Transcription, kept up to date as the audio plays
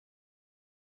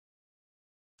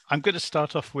I'm going to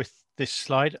start off with this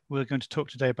slide. We're going to talk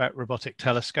today about robotic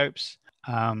telescopes.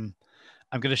 I'm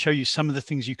going to show you some of the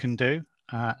things you can do.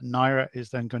 Naira is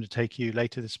then going to take you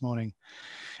later this morning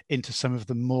into some of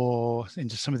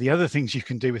the other things you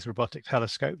can do with robotic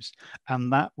telescopes,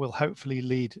 and that will hopefully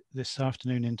lead this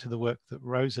afternoon into the work that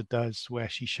Rosa does, where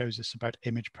she shows us about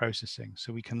image processing.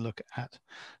 So we can look at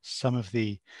some of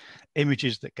the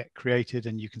images that get created,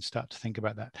 and you can start to think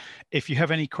about that. If you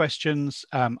have any questions,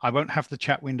 I won't have the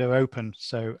chat window open,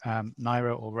 so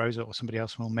Naira or Rosa or somebody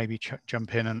else will maybe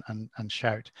jump in and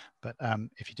shout. But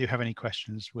if you do have any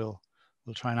questions, we'll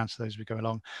try and answer those as we go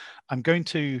along. I'm going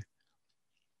to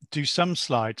do some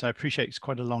slides. I appreciate it's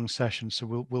quite a long session,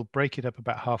 so we'll break it up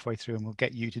about halfway through, and we'll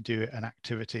get you to do an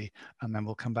activity, and then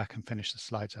we'll come back and finish the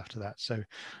slides after that. So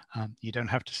you don't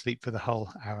have to sleep for the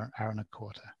whole hour and a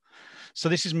quarter. So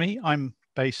this is me. I'm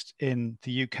based in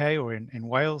the UK or in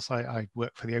Wales. I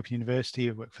work for the Open University.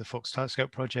 I work for the Faulkes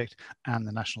Telescope Project and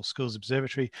the National Schools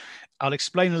Observatory. I'll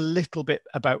explain a little bit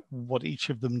about what each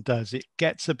of them does. It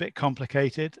gets a bit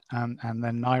complicated, and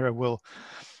then Naira will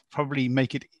probably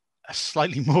make it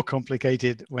slightly more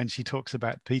complicated when she talks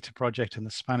about Peter Project and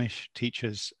the Spanish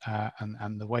teachers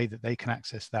and the way that they can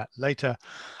access that later.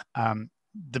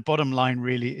 The bottom line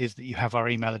really is that you have our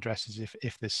email addresses.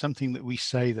 If there's something that we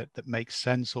say that makes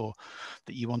sense or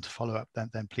that you want to follow up,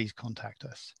 then please contact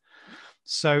us.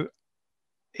 So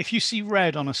if you see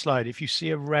red on a slide, if you see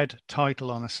a red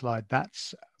title on a slide,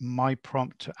 that's my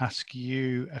prompt to ask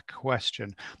you a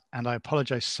question. And I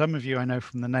apologize, some of you I know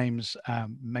from the names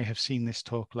may have seen this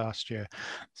talk last year.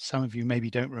 Some of you maybe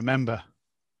don't remember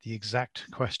the exact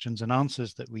questions and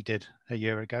answers that we did a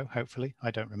year ago, hopefully. I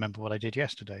don't remember what I did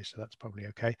yesterday, so that's probably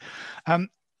okay.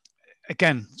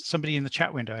 Again, somebody in the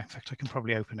chat window, in fact, I can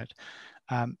probably open it,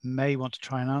 may want to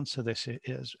try and answer this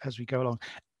as we go along.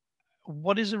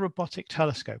 What is a robotic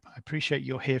telescope? I appreciate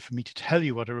you're here for me to tell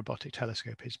you what a robotic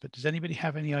telescope is, but does anybody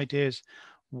have any ideas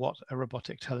what a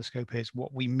robotic telescope is,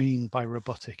 what we mean by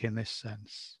robotic in this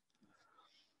sense?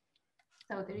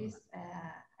 So there is,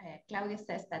 Claudia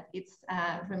says that it's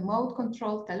a remote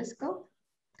control telescope,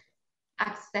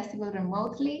 accessible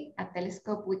remotely, a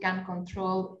telescope we can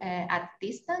control at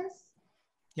distance.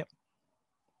 Yep.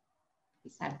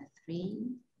 These are the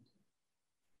three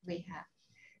we have.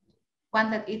 One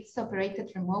that it's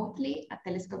operated remotely, a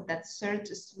telescope that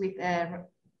searches with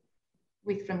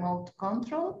remote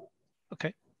control.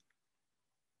 Okay.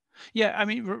 Yeah, I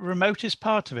mean, remote is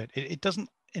part of it. It doesn't,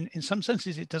 in some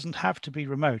senses, it doesn't have to be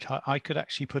remote. I could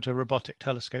actually put a robotic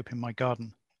telescope in my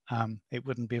garden. It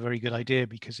wouldn't be a very good idea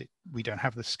because we don't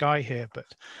have the sky here, but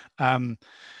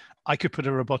I could put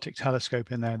a robotic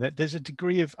telescope in there. There's a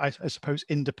degree of, I suppose,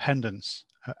 independence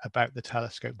about the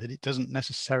telescope, that it doesn't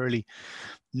necessarily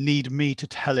need me to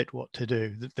tell it what to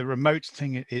do. The remote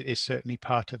thing is certainly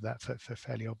part of that for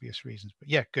fairly obvious reasons. But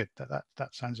yeah, good.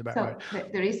 That sounds about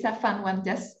right. There is a fun one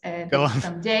just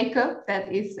from Jacob,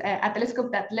 that is a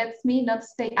telescope that lets me not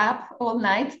stay up all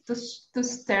night to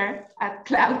stare at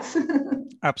clouds.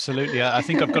 Absolutely. I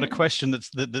think I've got a question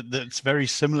that's very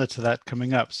similar to that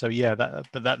coming up. So yeah,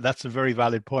 that's a very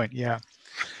valid point. Yeah.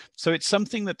 So it's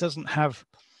something that doesn't have,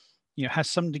 has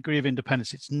some degree of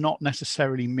independence. It's not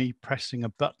necessarily me pressing a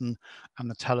button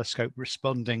and the telescope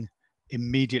responding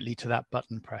immediately to that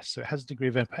button press. So it has a degree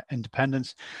of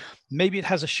independence. Maybe it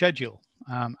has a schedule,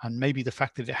 and maybe the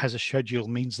fact that it has a schedule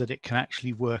means that it can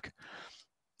actually work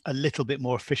a little bit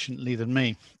more efficiently than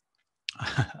me.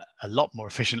 A lot more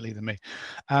efficiently than me.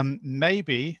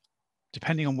 Maybe,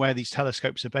 depending on where these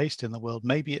telescopes are based in the world,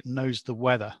 maybe it knows the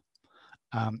weather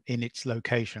in its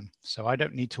location. So I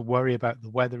don't need to worry about the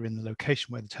weather in the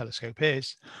location where the telescope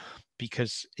is,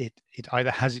 because it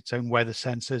either has its own weather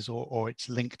sensors or it's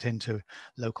linked into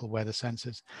local weather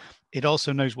sensors. It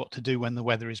also knows what to do when the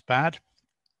weather is bad.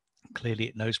 Clearly,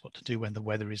 it knows what to do when the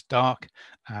weather is dark,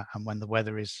 and when the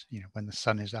weather is, when the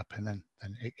sun is up, and then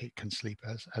it can sleep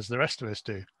as the rest of us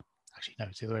do. Actually, no,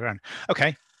 it's the other way around.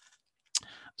 Okay.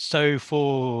 So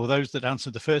for those that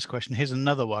answered the first question, here's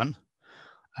another one.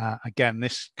 Again,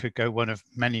 this could go one of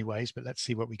many ways, but let's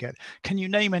see what we get. Can you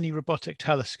name any robotic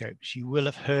telescopes? You will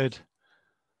have heard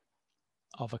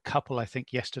of a couple, I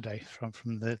think, yesterday from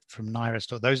Naira's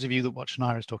talk. Those of you that watch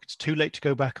Naira's talk, it's too late to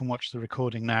go back and watch the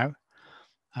recording now.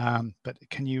 But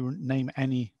can you name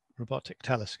any robotic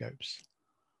telescopes?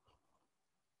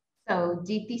 So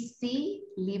GTC,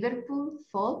 Liverpool,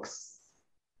 Faulkes,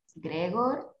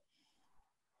 Gregor.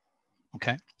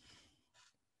 Okay.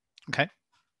 Okay.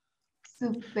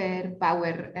 Super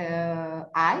power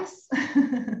eyes.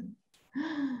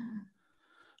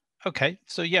 Okay,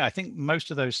 so yeah, I think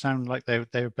most of those sound like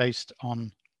they're based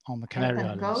on the Canary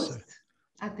Islands. So,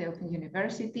 At the Open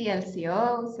University,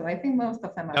 LCO, so I think most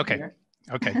of them are here.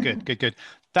 Okay, good, good, good.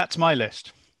 That's my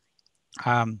list.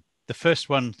 The first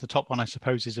one, the top one, I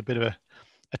suppose, is a bit of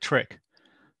a trick.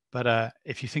 But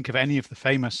if you think of any of the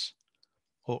famous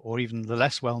or even the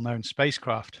less well-known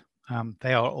spacecraft,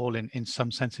 they are all in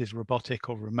some senses robotic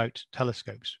or remote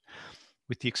telescopes.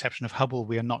 With the exception of Hubble,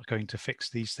 we are not going to fix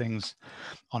these things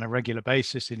on a regular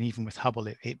basis. And even with Hubble,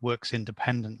 it works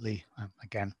independently.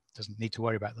 Again, doesn't need to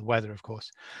worry about the weather, of course.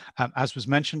 As was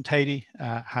mentioned, Teide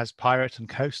has Pirate and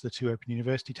COAST, the two Open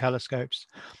University telescopes,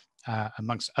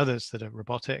 amongst others that are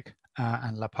robotic.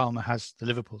 And La Palma has the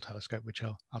Liverpool telescope, which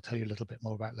I'll tell you a little bit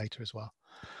more about later as well.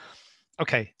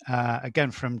 Okay,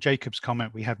 again, from Jacob's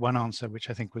comment, we had one answer, which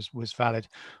I think was valid.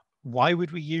 Why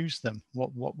would we use them?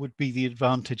 What would be the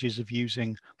advantages of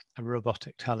using a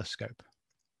robotic telescope?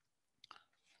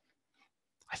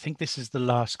 I think this is the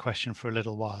last question for a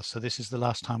little while. So this is the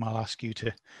last time I'll ask you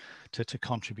to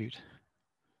contribute.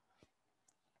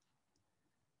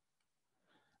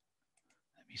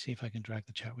 Let me see if I can drag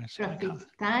the chat. Profit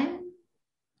time,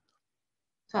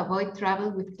 to avoid travel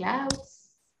with clouds.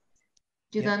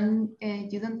 You don't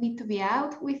need to be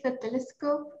out with a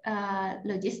telescope.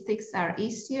 Logistics are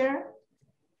easier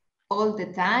all the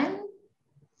time.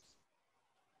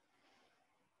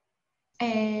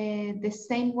 The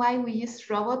same way we use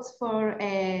robots for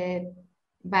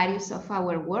various of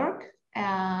our work.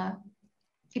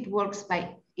 It works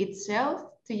by itself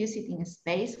to use it in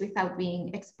space without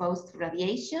being exposed to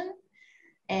radiation.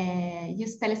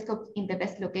 Use telescope in the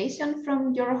best location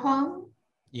from your home.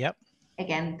 Yep.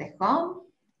 Again, the home.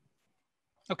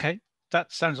 Okay,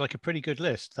 that sounds like a pretty good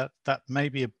list. That may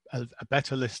be a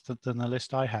better list than the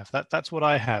list I have. That's what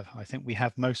I have. I think we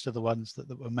have most of the ones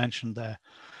that were mentioned there.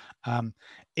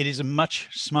 It is a much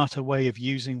smarter way of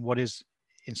using what is,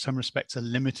 in some respects, a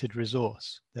limited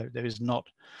resource. There is not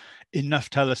enough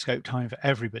telescope time for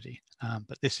everybody,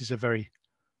 but this is a very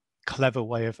clever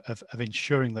way of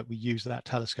ensuring that we use that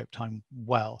telescope time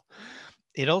well.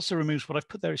 It also removes what I've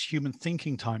put there as human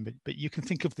thinking time, but you can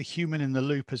think of the human in the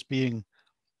loop as being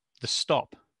the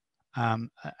stop. An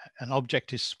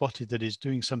object is spotted that is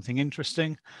doing something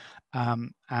interesting,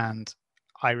 and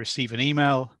I receive an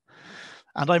email,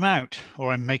 and I'm out,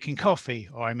 or I'm making coffee,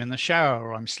 or I'm in the shower,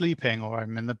 or I'm sleeping, or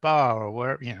I'm in the bar, or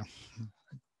where, you know,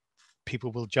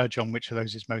 people will judge on which of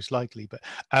those is most likely. But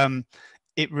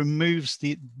it removes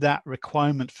that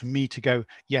requirement for me to go,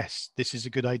 yes, this is a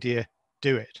good idea,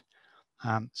 do it.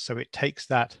 So it takes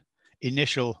that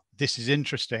initial, this is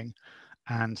interesting,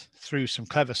 and through some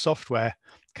clever software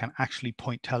can actually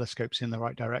point telescopes in the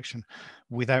right direction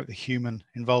without the human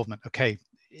involvement. Okay,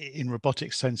 in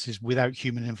robotic senses, without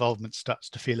human involvement starts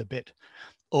to feel a bit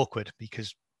awkward,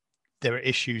 because there are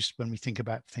issues when we think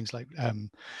about things like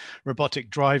robotic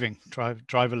driving,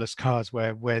 driverless cars,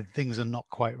 where things are not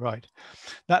quite right.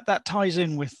 That ties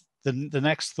in with the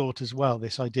next thought as well,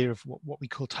 this idea of what we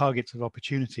call targets of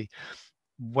opportunity.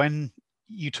 When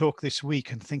you talk this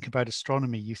week and think about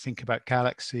astronomy, you think about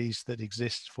galaxies that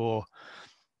exist for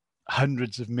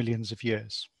hundreds of millions of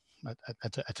years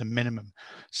at a minimum,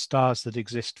 stars that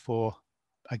exist for,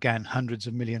 again, hundreds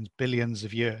of millions, billions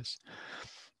of years.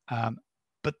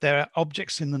 But there are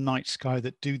objects in the night sky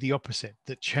that do the opposite,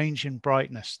 that change in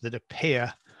brightness, that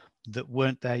appear that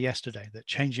weren't there yesterday, that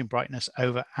change in brightness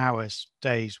over hours,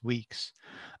 days, weeks.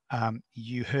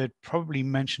 You heard probably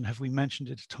mention, have we mentioned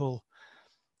it at all?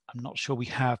 I'm not sure we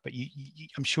have, but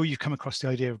I'm sure you've come across the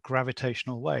idea of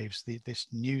gravitational waves, this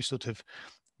new sort of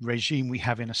regime we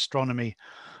have in astronomy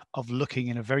of looking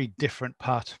in a very different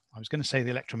part. I was going to say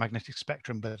the electromagnetic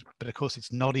spectrum, but of course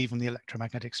it's not even the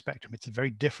electromagnetic spectrum. It's a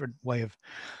very different way of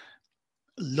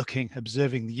looking,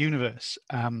 observing the universe.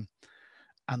 And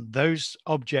those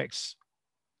objects,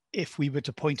 if we were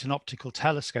to point an optical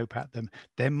telescope at them,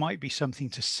 there might be something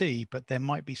to see, but there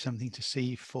might be something to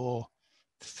see for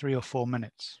 3 or 4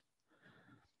 minutes.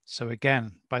 So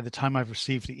again, by the time I've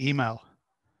received the email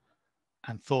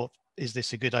and thought, is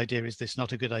this a good idea? Is this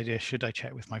not a good idea? Should I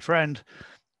check with my friend?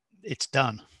 It's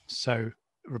done. So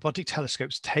robotic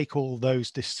telescopes take all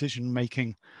those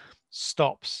decision-making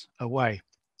stops away.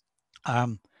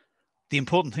 The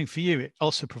important thing for you, it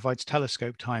also provides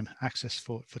telescope time access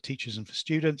for teachers and for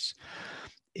students.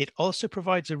 It also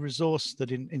provides a resource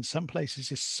that in some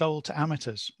places is sold to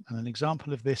amateurs. And an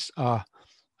example of this are,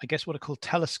 I guess, what are called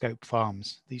telescope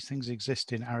farms. These things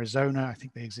exist in Arizona. I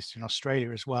think they exist in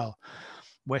Australia as well,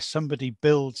 where somebody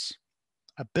builds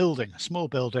a building, a small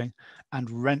building, and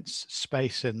rents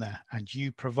space in there. And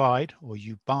you provide, or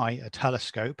you buy a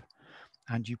telescope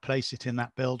and you place it in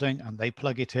that building, and they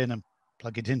plug it in and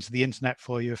plug it into the internet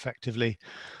for you effectively.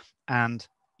 And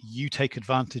you take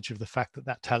advantage of the fact that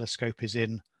that telescope is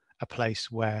in a place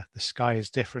where the sky is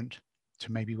different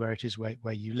to maybe where it is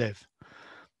where you live.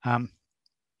 And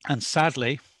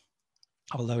sadly,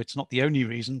 although it's not the only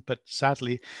reason, but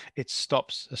sadly, it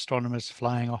stops astronomers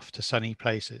flying off to sunny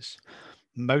places.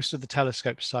 Most of the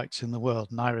telescope sites in the world,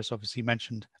 Naira's obviously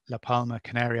mentioned La Palma,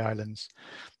 Canary Islands.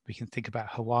 We can think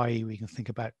about Hawaii, we can think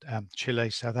about Chile,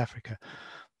 South Africa.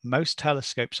 Most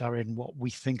telescopes are in what we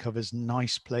think of as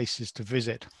nice places to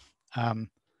visit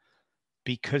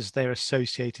because they're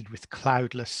associated with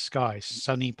cloudless skies.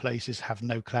 Sunny places have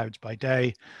no clouds by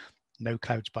day. No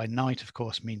clouds by night, of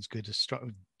course,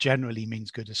 generally means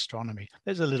good astronomy.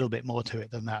 There's a little bit more to it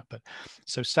than that, but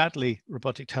so sadly,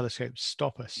 robotic telescopes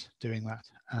stop us doing that.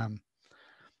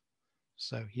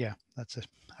 So yeah, that's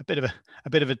a bit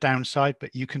of a downside,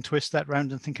 but you can twist that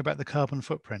round and think about the carbon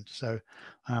footprint. So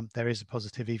there is a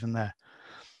positive even there.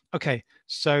 Okay,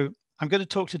 so I'm going to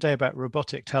talk today about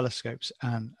robotic telescopes,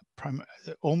 and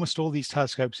almost all these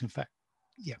telescopes, in fact,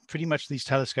 yeah, pretty much these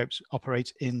telescopes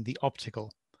operate in the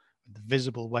optical, the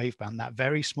visible waveband, that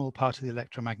very small part of the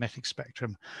electromagnetic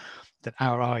spectrum that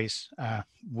our eyes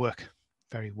work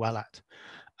very well at.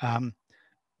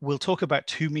 We'll talk about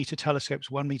 2-meter telescopes,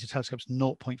 1-meter telescopes,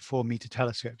 0.4 meter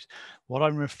telescopes. What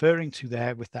I'm referring to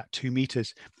there with that 2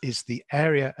 meters is the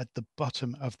area at the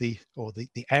bottom of the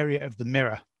area of the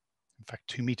mirror. In fact,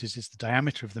 2 meters is the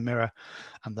diameter of the mirror,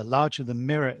 and the larger the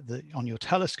mirror on your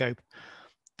telescope,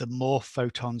 the more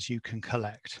photons you can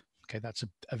collect. Okay, that's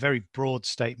a very broad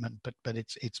statement, but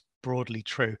it's broadly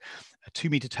true. A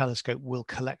 2-meter telescope will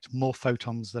collect more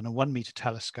photons than a 1-meter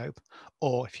telescope,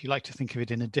 or if you like to think of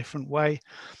it in a different way,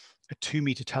 a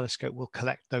 2-meter telescope will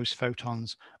collect those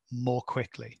photons more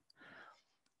quickly.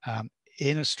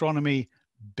 In astronomy,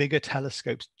 bigger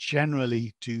telescopes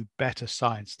generally do better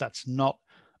science. That's not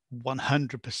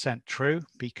 100% true,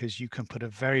 because you can put a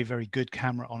very, very good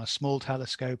camera on a small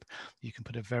telescope. You can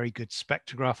put a very good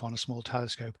spectrograph on a small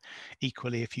telescope.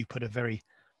 Equally, if you put a very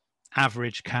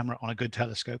average camera on a good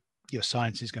telescope, your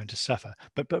science is going to suffer.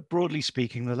 But broadly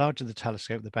speaking, the larger the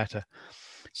telescope, the better.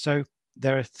 So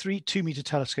there are 3 2-meter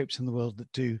telescopes in the world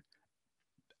that do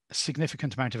a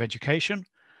significant amount of education.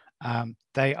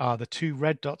 They are the 2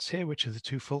 red dots here, which are the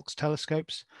 2 Faulkes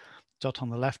telescopes. Dot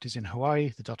on the left is in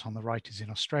Hawaii, the dot on the right is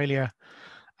in Australia,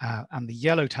 and the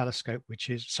yellow telescope,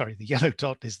 the yellow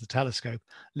dot is the telescope,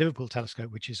 Liverpool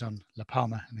telescope, which is on La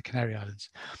Palma in the Canary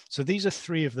Islands. So these are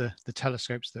 3 of the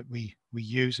telescopes that we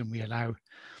use and we allow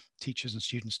teachers and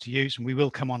students to use, and we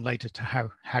will come on later to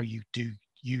how you do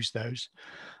use those.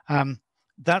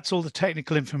 That's all the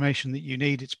technical information that you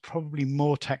need. It's probably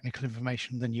more technical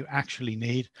information than you actually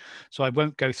need. So I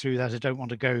won't go through that. I don't want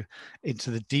to go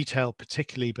into the detail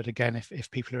particularly, but again,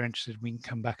 if people are interested, we can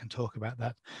come back and talk about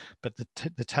that. But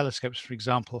the telescopes, for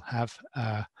example, have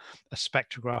a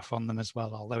spectrograph on them as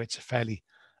well, although it's a fairly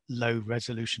low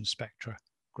resolution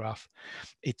spectrograph.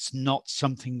 It's not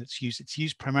something that's used. It's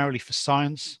used primarily for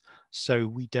science. So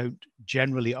we don't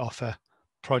generally offer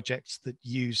projects that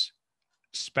use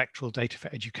spectral data for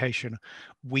education.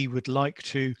 We would like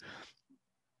to,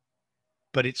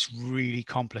 but it's really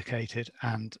complicated,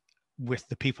 and with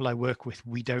the people I work with,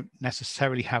 we don't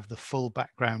necessarily have the full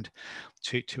background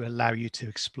to allow you to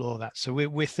explore that. So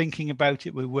we're thinking about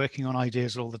it, we're working on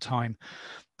ideas all the time,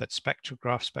 but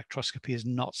spectroscopy is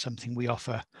not something we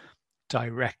offer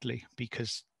directly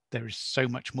because there is so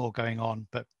much more going on,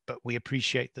 but we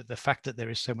appreciate that the fact that there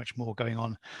is so much more going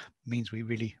on means we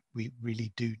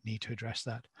really do need to address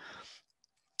that.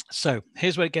 So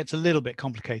here's where it gets a little bit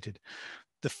complicated.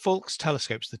 The Faulkes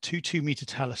telescopes, the 2 2-meter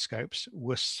telescopes,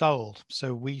 were sold.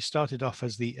 So we started off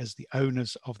as the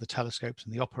owners of the telescopes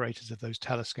and the operators of those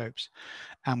telescopes,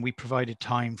 and we provided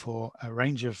time for a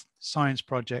range of science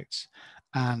projects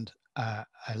and a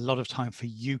lot of time for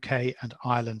UK and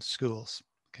Ireland schools.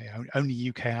 Okay, only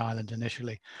UK and Ireland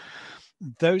initially.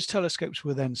 Those telescopes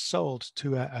were then sold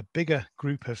to a bigger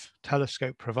group of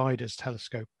telescope providers,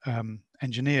 telescope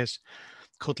engineers,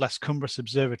 called Las Cumbres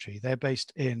Observatory. They're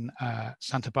based in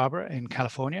Santa Barbara in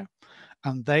California,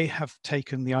 and they have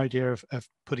taken the idea of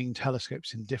putting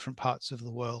telescopes in different parts of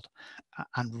the world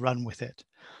and run with it,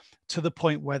 to the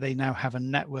point where they now have a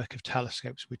network of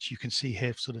telescopes, which you can see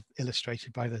here sort of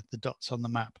illustrated by the dots on the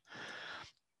map.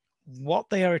 What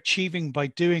they are achieving by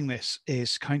doing this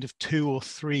is kind of 2 or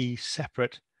 3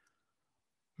 separate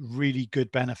really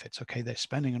good benefits. Okay, they're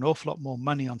spending an awful lot more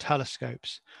money on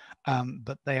telescopes,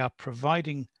 but they are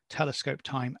providing telescope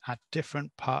time at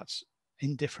different parts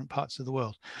of the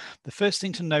world. The first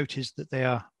thing to note is that they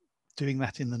are doing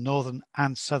that in the northern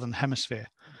and southern hemisphere.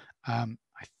 I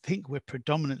I think we're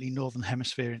predominantly Northern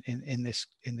Hemisphere in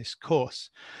this course.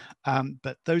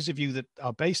 But those of you that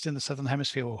are based in the Southern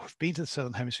Hemisphere or have been to the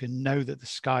Southern Hemisphere know that the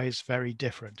sky is very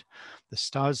different. The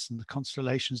stars and the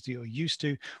constellations that you're used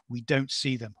to, we don't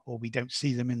see them, or we don't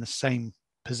see them in the same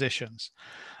positions.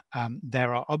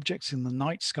 There are objects in the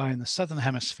night sky in the Southern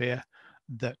Hemisphere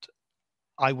that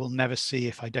I will never see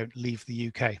if I don't leave the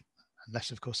UK, unless,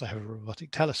 of course, I have a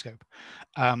robotic telescope,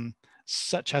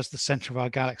 such as the center of our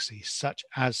galaxy, such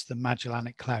as the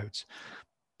Magellanic Clouds.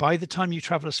 By the time you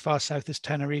travel as far south as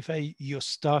Tenerife, you're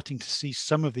starting to see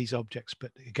some of these objects.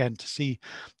 But again, to see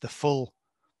the full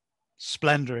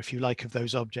splendor, if you like, of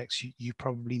those objects, you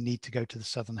probably need to go to the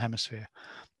Southern Hemisphere.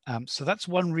 So that's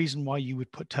one reason why you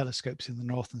would put telescopes in the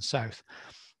north and south.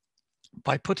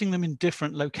 By putting them in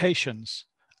different locations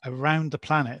around the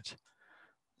planet,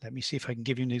 let me see if I can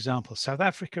give you an example. South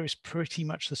Africa is pretty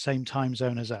much the same time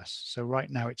zone as us. So right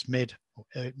now it's well,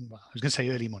 I was going to say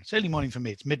early morning. It's early morning for me.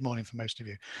 It's mid-morning for most of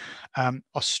you.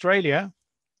 Australia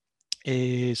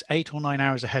is 8 or 9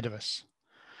 hours ahead of us.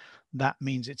 That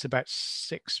means it's about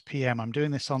 6 p.m. I'm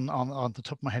doing this on the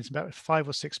top of my head. It's about 5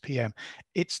 or 6 p.m.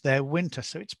 It's their winter,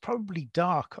 so it's probably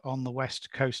dark on the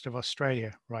west coast of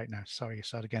Australia right now. Sorry,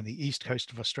 start again. The east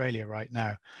coast of Australia right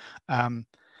now.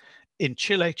 In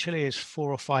Chile, Chile is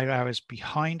 4 or 5 hours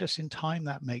behind us in time.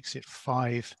 That makes it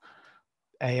 5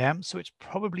 a.m. So it's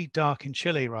probably dark in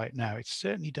Chile right now. It's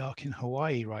certainly dark in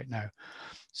Hawaii right now.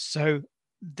 So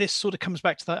this sort of comes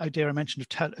back to that idea I mentioned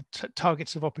of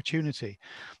targets of opportunity.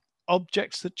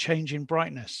 Objects that change in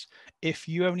brightness. If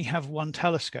you only have one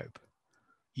telescope,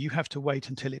 you have to wait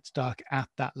until it's dark at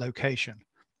that location.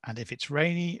 And if it's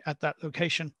rainy at that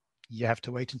location, you have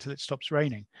to wait until it stops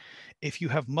raining. If you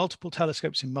have multiple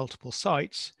telescopes in multiple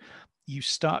sites, you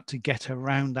start to get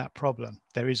around that problem.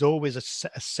 There is always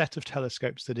a set of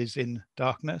telescopes that is in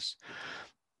darkness.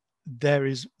 There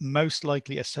is most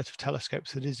likely a set of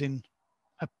telescopes that is in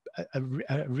a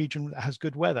region that has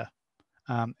good weather.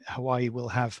 Hawaii will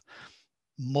have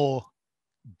more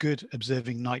good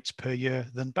observing nights per year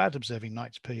than bad observing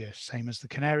nights per year, same as the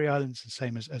Canary Islands, the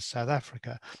same as South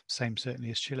Africa, same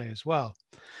certainly as Chile as well.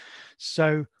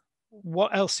 So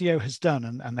what LCO has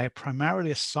done, and they're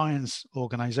primarily a science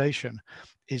organization,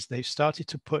 is they've started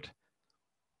to put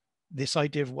this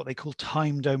idea of what they call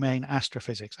time domain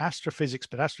astrophysics,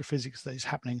 but astrophysics that is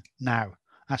happening now,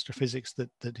 astrophysics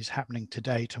that is happening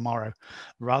today, tomorrow,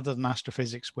 rather than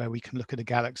astrophysics where we can look at a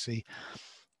galaxy,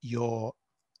 your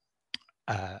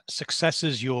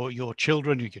successors, your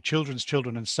children, your children's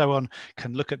children, and so on,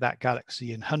 can look at that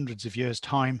galaxy in hundreds of years'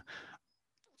 time,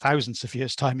 thousands of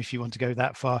years' time, if you want to go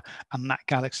that far, and that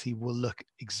galaxy will look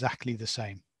exactly the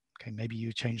same. Okay, maybe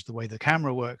you change the way the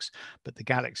camera works, but the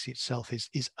galaxy itself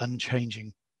is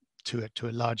unchanging to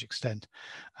a large extent.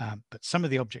 But some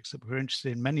of the objects that we're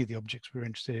interested in, many of the objects we're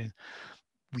interested in,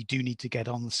 we do need to get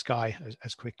on the sky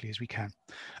as quickly as we can.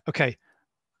 Okay,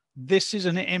 this is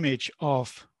an image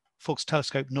of Faulkes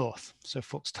Telescope North. So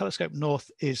Faulkes Telescope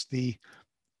North is the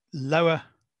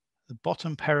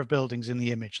bottom pair of buildings in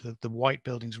the image, the white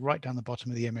buildings right down the bottom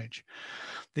of the image.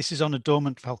 This is on a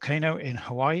dormant volcano in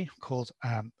Hawaii called,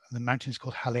 the mountain is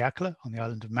called Haleakala on the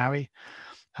island of Maui.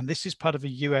 And this is part of a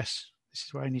US, this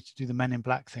is where I need to do the Men in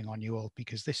Black thing on you all,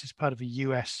 because this is part of a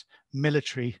US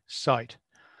military site.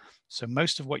 So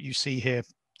most of what you see here,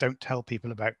 don't tell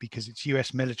people about, because it's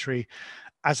US military.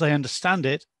 As I understand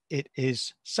it, it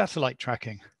is satellite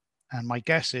tracking. And my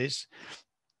guess is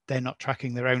they're not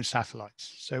tracking their own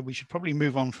satellites. So we should probably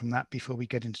move on from that before we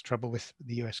get into trouble with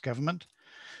the US government.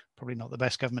 Probably not the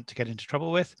best government to get into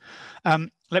trouble with.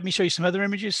 Let me show you some other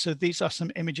images. So these are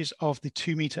some images of the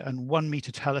 2 meter and 1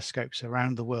 meter telescopes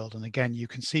around the world. And again, you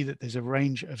can see that there's a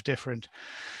range of different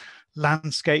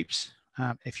landscapes.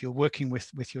 If you're working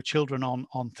with your children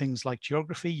on things like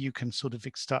geography, you can sort of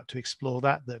start to explore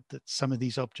that some of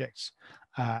these objects,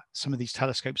 some of these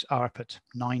telescopes are up at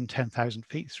 9,000, 10,000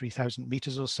 feet, 3,000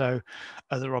 meters or so.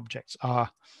 Other objects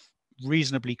are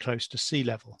reasonably close to sea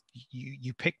level.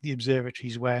 You pick the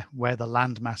observatories where the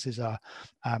land masses are.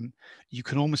 You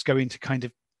can almost go into kind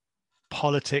of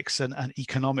politics and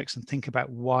economics and think about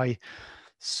why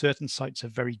certain sites are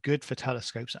very good for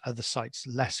telescopes and other sites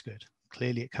less good.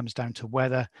 Clearly, it comes down to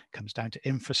weather, comes down to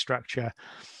infrastructure.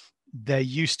 There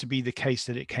used to be the case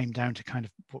that it came down to kind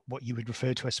of what you would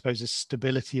refer to, I suppose, as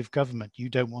stability of government. You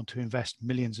don't want to invest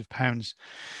millions of pounds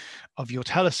of your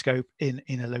telescope in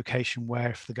a location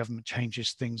where if the government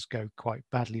changes, things go quite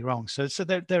badly wrong. So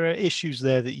there are issues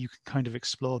there that you can kind of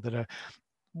explore that are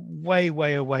way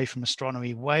away from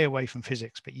astronomy, way away from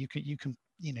physics, but you can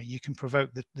you can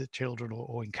provoke the children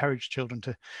or encourage children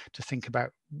to think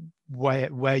about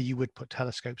where you would put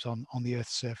telescopes on the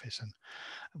Earth's surface and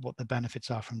what the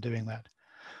benefits are from doing that.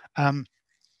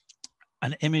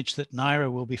 An image that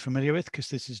Naira will be familiar with, because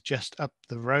this is just up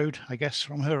the road, I guess,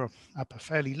 from her, up a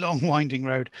fairly long winding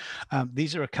road.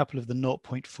 These are a couple of the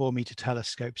 0.4 meter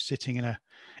telescopes sitting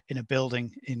in a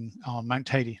building on Mount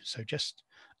Teide, so just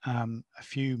a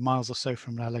few miles or so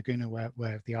from La Laguna, where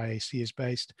the AEACI is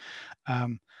based. A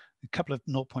couple of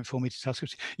 0.4 meter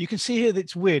telescopes. You can see here that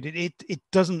it's weird. It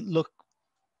doesn't look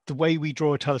the way we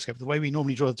draw a telescope. The way we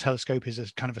normally draw the telescope is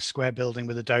a kind of a square building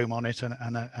with a dome on it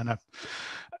and a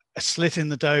slit in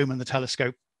the dome, and the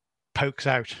telescope pokes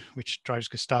out, which drives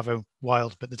Gustavo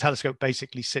wild. But the telescope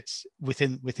basically sits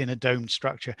within a domed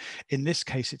structure. In this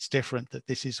case, it's different, that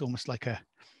this is almost like I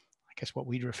guess what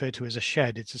we'd refer to as a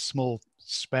shed. It's a small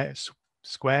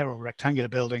square or rectangular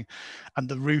building, and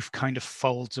the roof kind of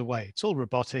folds away. It's all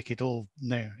robotic.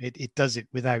 It does it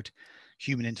without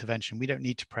human intervention. We don't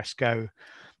need to press go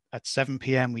at 7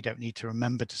 p.m. We don't need to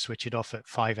remember to switch it off at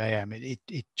 5 a.m.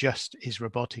 It just is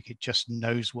robotic. It just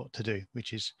knows what to do,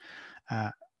 which is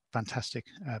fantastic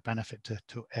benefit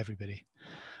to everybody.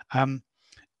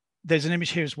 There's an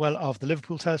image here as well of the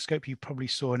Liverpool telescope. You probably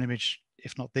saw an image,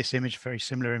 if not this image, very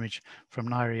similar image from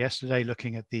Naira yesterday,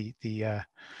 looking at the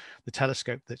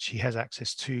telescope that she has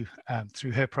access to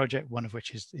through her project, one of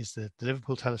which is the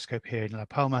Liverpool telescope here in La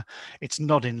Palma. It's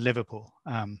not in Liverpool.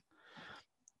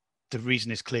 The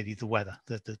reason is clearly the weather.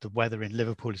 The weather in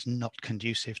Liverpool is not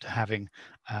conducive to having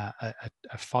a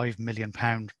 £5 million,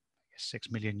 €6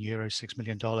 million, $6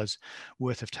 million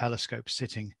worth of telescopes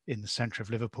sitting in the center of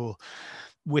Liverpool,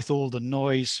 with all the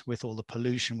noise, with all the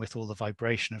pollution, with all the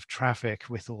vibration of traffic,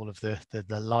 with all of the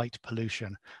light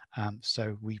pollution.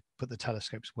 So we put the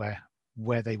telescopes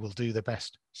where they will do the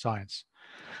best science.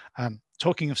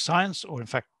 Talking of science, or in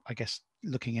fact, I guess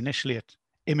looking initially at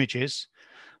images,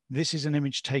 this is an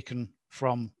image taken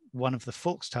from one of the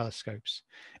Faulkes telescopes.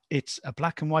 It's a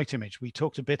black and white image. We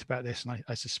talked a bit about this, and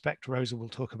I suspect Rosa will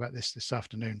talk about this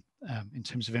afternoon in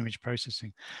terms of image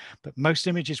processing. But most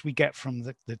images we get from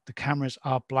the cameras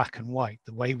are black and white.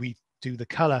 The way we do the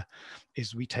color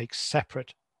is we take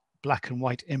separate black and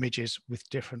white images with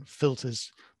different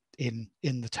filters in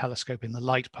the telescope, in the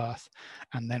light path,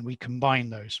 and then we combine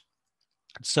those.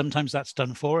 Sometimes that's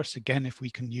done for us. Again, if we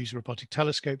can use robotic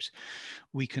telescopes,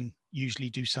 we can usually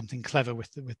do something clever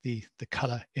with the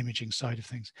color imaging side of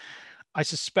things. I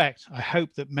hope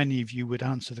that many of you would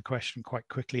answer the question quite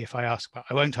quickly if I ask, but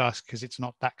I won't ask because it's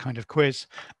not that kind of quiz.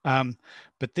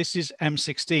 But this is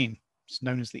M16. It's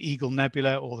known as the Eagle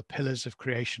Nebula, or the Pillars of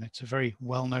Creation. It's a very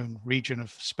well-known region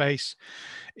of space.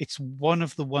 It's one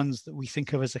of the ones that we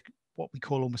think of as what we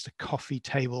call almost a coffee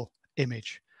table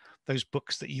image. Those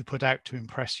books that you put out to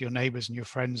impress your neighbors and your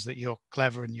friends that you're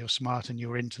clever and you're smart and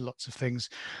you're into lots of things.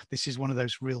 This is one of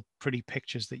those real pretty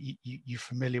pictures that you're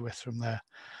familiar with from there.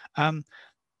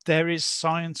 There is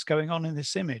science going on in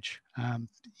this image.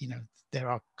 There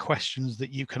are questions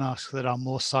that you can ask that are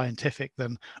more scientific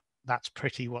than that's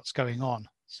pretty, what's going on.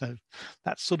 So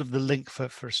that's sort of the link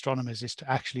for astronomers, is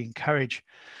to actually encourage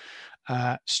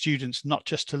students not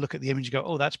just to look at the image and go,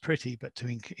 oh, that's pretty, but to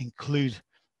include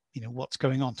what's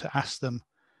going on, to ask them,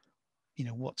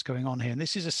 what's going on here. And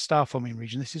this is a star forming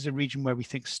region. This is a region where we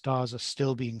think stars are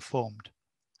still being formed.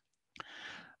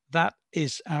 That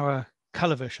is our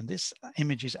color version. This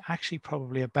image is actually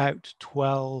probably about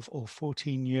 12 or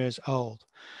 14 years old.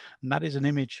 And that is an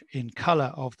image in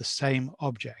color of the same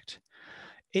object.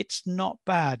 It's not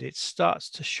bad. It starts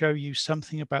to show you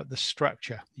something about the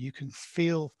structure. You can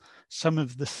feel some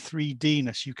of the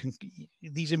 3D-ness.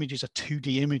 These images are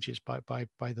 2D images by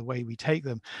the way we take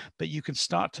them, but you can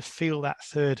start to feel that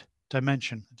third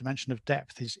dimension. The dimension of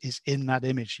depth is in that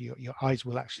image. Your eyes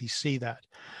will actually see that.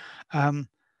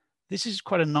 This is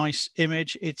quite a nice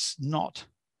image. It's not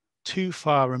too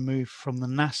far removed from the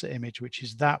NASA image, which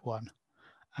is that one.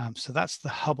 So that's the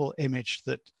Hubble image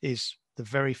that is the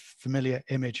very familiar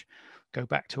image. Go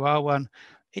back to our one.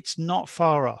 It's not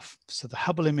far off. So the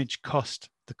Hubble image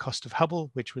the cost of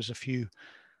Hubble, which was a few,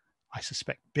 I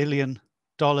suspect, $1 billion.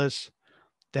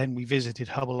 Then we visited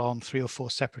Hubble on 3 or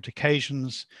 4 separate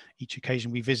occasions. Each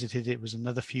occasion we visited, it was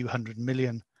another few $100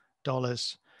 million.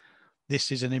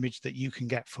 This is an image that you can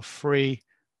get for free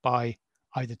by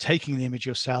either taking the image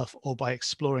yourself or by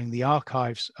exploring the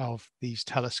archives of these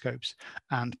telescopes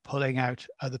and pulling out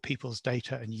other people's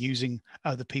data and using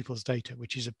other people's data,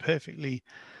 which is a perfectly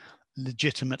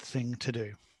legitimate thing to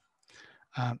do.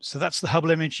 So that's the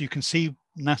Hubble image. You can see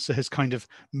NASA has kind of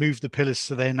moved the pillars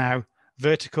so they're now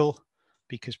vertical,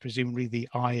 because presumably the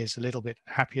eye is a little bit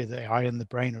happier. The eye and the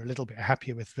brain are a little bit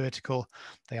happier with vertical.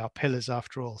 They are pillars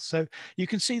after all. So you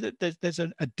can see that there's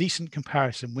a decent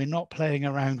comparison. We're not playing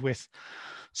around with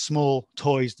small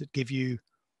toys that give you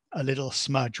a little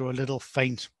smudge or a little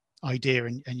faint idea,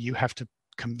 and you have to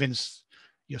convince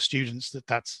your students that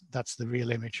that's the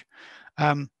real image.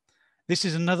 This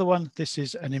is another one. This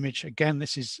is an image. Again,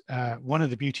 this is one of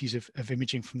the beauties of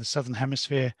imaging from the Southern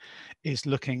Hemisphere, is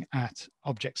looking at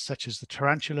objects such as the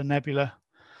Tarantula Nebula.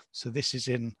 So this is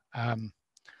in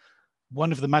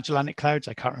one of the Magellanic Clouds.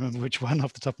 I can't remember which one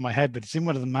off the top of my head, but it's in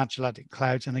one of the Magellanic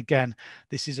Clouds. And again,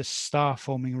 this is a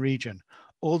star-forming region.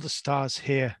 All the stars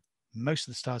here, most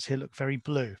of the stars here look very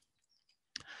blue.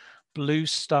 Blue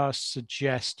stars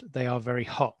suggest they are very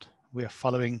hot. We are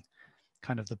following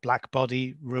kind of the black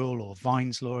body rule, or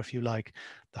Vine's law, if you like.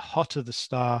 The hotter the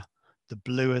star, the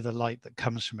bluer the light that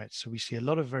comes from it. So we see a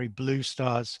lot of very blue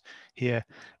stars here,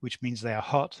 which means they are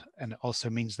hot, and it also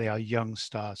means they are young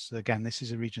stars. So again, this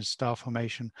is a region of star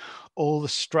formation. All the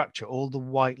structure, all the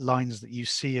white lines that you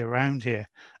see around here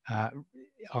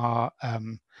are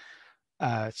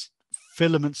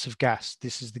filaments of gas.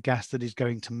 This is the gas that is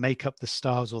going to make up the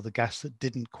stars, or the gas that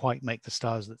didn't quite make the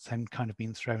stars that's then kind of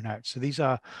been thrown out. So these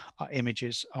are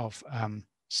images of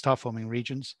star forming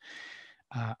regions.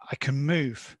 I can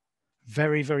move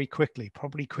very, very quickly,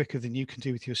 probably quicker than you can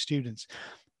do with your students,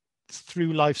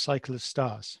 through life cycle of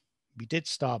stars. We did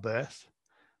star birth.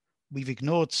 We've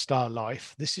ignored star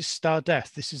life. This is star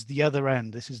death. This is the other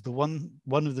end. This is the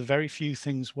one of the very few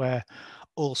things where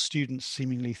all students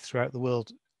seemingly throughout the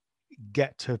world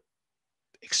get to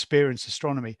experience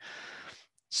astronomy.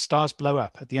 Stars blow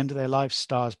up. At the end of their lives,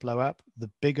 stars blow up.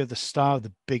 The bigger the star,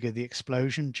 the bigger the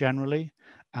explosion generally.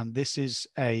 And this is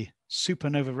a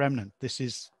supernova remnant. This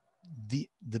is the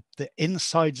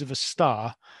insides of a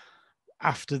star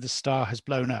after the star has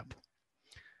blown up.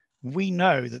 We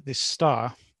know that this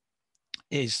star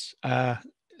is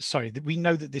we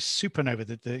know that this supernova,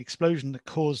 that the explosion that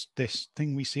caused this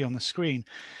thing we see on the screen,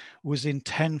 was in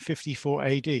 1054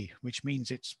 AD, which means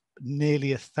it's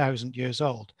nearly 1,000 years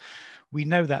old. We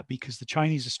know that because the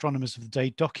Chinese astronomers of the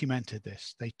day documented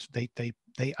this.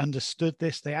 They understood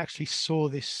this. They actually saw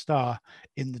this star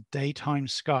in the daytime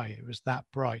sky. It was that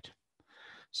bright.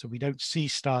 So we don't see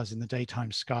stars in the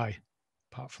daytime sky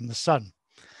apart from the sun.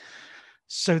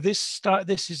 So this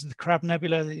is the Crab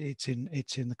Nebula. It's in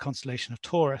the constellation of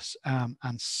Taurus, and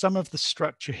some of the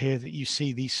structure here that you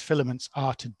see, these filaments,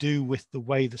 are to do with the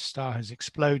way the star has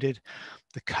exploded.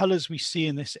 The colors we see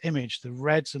in this image, the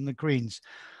reds and the greens,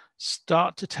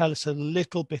 start to tell us a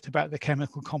little bit about the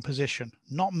chemical composition.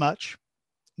 Not much,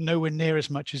 nowhere near as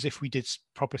much as if we did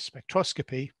proper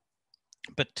spectroscopy,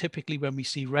 but typically when we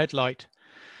see red light,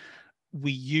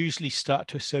 we usually start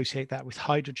to associate that with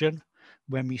hydrogen.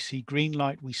 When we see green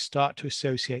light, we start to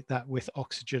associate that with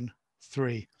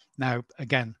oxygen-3. Now,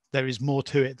 again, there is more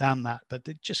to it than that, but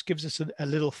it just gives us a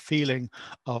little feeling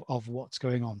of what's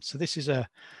going on. So this is a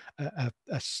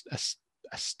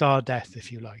star death,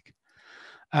 if you like.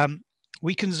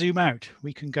 We can zoom out.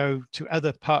 We can go to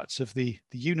other parts of the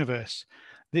universe.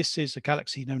 This is a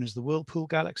galaxy known as the Whirlpool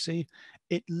Galaxy.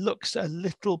 It looks a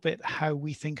little bit how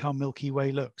we think our Milky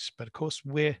Way looks, but of course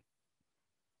we're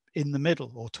in the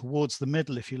middle, or towards the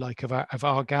middle, if you like, of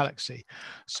our galaxy.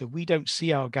 So we don't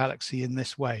see our galaxy in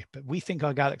this way, but we think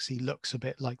our galaxy looks a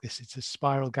bit like this. It's a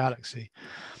spiral galaxy.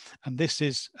 And this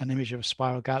is an image of a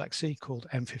spiral galaxy called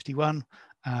M51,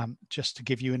 just to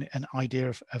give you an idea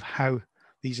of how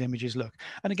these images look.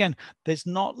 And again, there's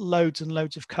not loads and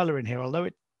loads of color in here, although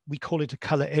we call it a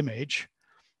color image.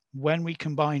 When we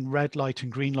combine red light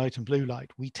and green light and blue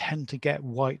light, we tend to get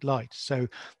white light. So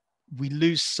we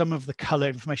lose some of the color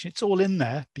information. It's all in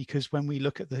there because when we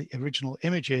look at the original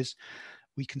images,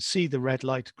 we can see the red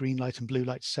light, green light, and blue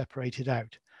light separated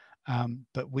out.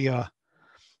 But we are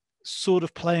sort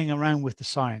of playing around with the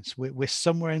science. We're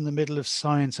somewhere in the middle of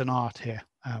science and art here,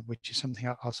 which is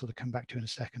something I'll sort of come back to in a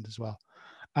second as well.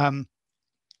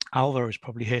 Alva is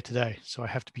probably here today, so I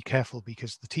have to be careful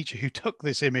because the teacher who took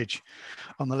this image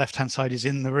on the left-hand side is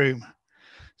in the room.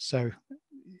 So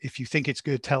if you think it's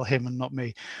good, tell him and not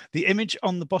me. The image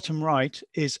on the bottom right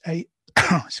is a,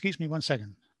 excuse me 1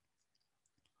 second.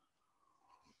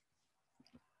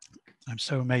 I'm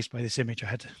so amazed by this image.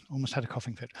 I almost had a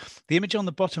coughing fit. The image on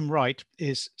the bottom right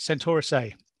is Centaurus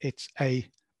A. It's a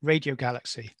radio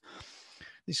galaxy.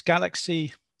 This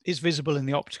galaxy is visible in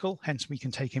the optical, hence we can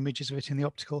take images of it in the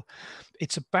optical.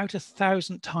 It's about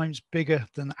 1,000 times bigger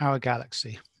than our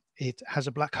galaxy. It has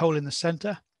a black hole in the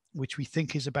center, which we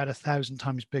think is about 1,000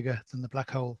 times bigger than the black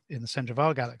hole in the center of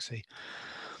our galaxy.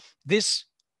 This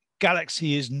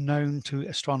galaxy is known to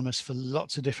astronomers for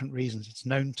lots of different reasons. It's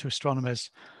known to astronomers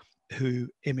who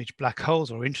image black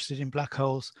holes or are interested in black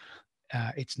holes.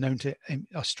 It's known to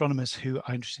astronomers who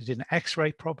are interested in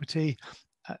X-ray properties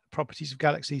of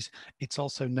galaxies. It's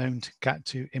also known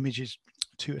to images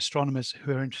to astronomers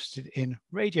who are interested in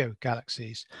radio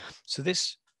galaxies. So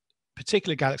this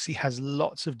particular galaxy has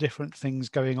lots of different things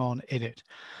going on in it.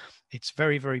 It's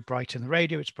very, very bright in the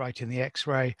radio, it's bright in the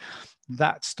X-ray.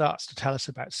 That starts to tell us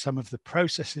about some of the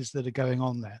processes that are going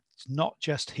on there. It's not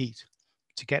just heat.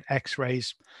 To get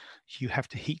X-rays, you have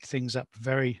to heat things up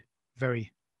very,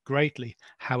 very greatly.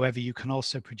 However, you can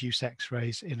also produce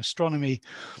X-rays in astronomy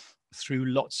through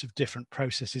lots of different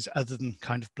processes other than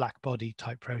kind of black body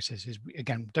type processes.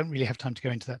 Again, don't really have time to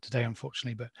go into that today,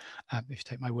 unfortunately, but if you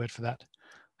take my word for that,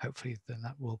 hopefully then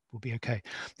that will be okay.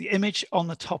 The image on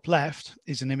the top left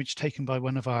is an image taken by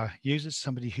one of our users,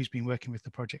 somebody who's been working with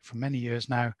the project for many years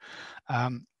now,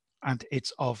 and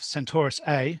it's of Centaurus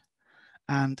A,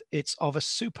 and it's of a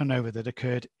supernova that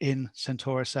occurred in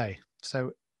Centaurus A.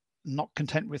 So not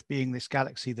content with being this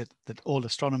galaxy that all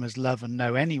astronomers love and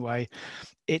know anyway,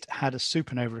 it had a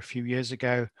supernova a few years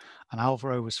ago, and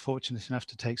Alvaro was fortunate enough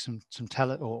to take some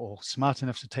smart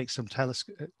enough to take some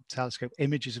telescope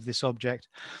images of this object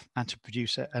and to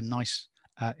produce a nice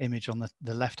image on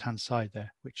the left-hand side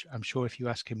there, which I'm sure if you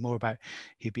ask him more about,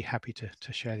 he'd be happy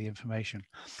to share the information.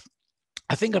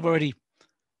 I think I've already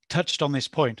touched on this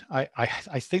point.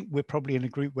 I think we're probably in a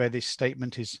group where this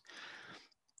statement is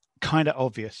kind of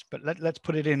obvious, but let's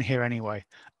put it in here anyway.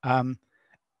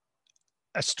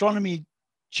 Astronomy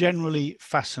generally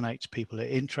fascinates people.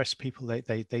 It interests people.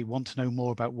 They want to know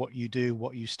more about what you do,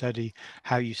 what you study,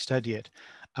 how you study it.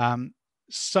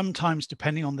 Sometimes,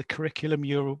 depending on the curriculum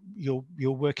you're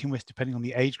working with, depending on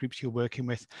the age groups you're working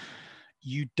with,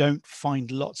 you don't find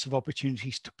lots of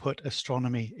opportunities to put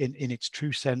astronomy in its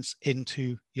true sense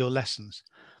into your lessons.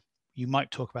 You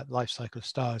might talk about the life cycle of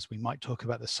stars. We might talk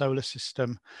about the solar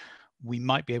system. We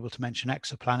might be able to mention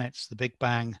exoplanets, the Big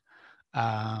Bang,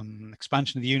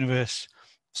 expansion of the universe.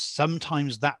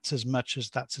 Sometimes that's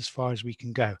as far as we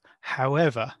can go.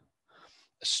 However,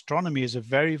 astronomy is a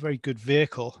very, very good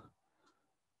vehicle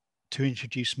to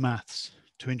introduce maths,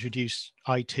 to introduce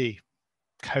IT,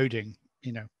 coding,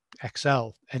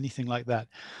 Excel, anything like that.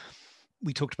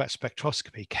 We talked about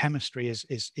spectroscopy. Chemistry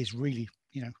is really,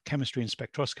 chemistry and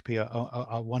spectroscopy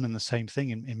are one and the same thing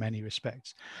in many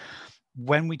respects.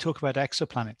 When we talk about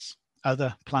exoplanets,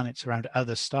 other planets around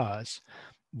other stars,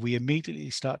 we immediately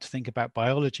start to think about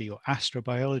biology or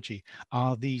astrobiology.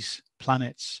 Are these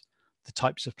planets the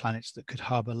types of planets that could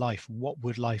harbor life? What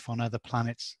would life on other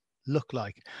planets look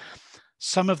like?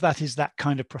 Some of that is that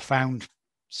kind of profound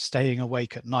staying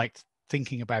awake at night,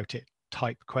 thinking about it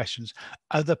type questions.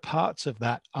 Other parts of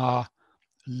that are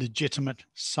legitimate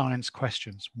science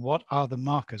questions. What are the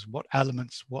markers? What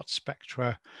elements, what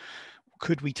spectra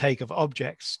could we take of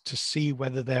objects to see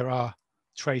whether there are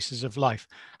traces of life?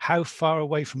 How far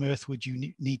away from Earth would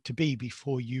you need to be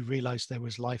before you realize there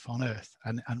was life on Earth?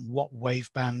 And what wave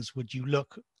bands would you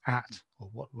look at, or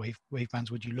what wave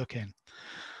bands would you look in?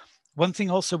 One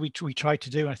thing also we try to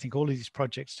do, I think all of these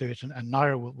projects do it, and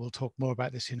Naira will talk more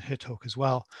about this in her talk as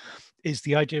well, is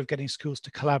the idea of getting schools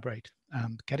to collaborate,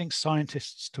 getting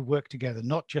scientists to work together,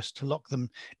 not just to lock them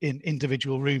in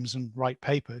individual rooms and write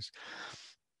papers,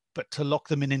 but to lock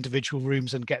them in individual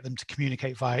rooms and get them to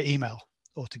communicate via email,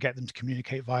 or to get them to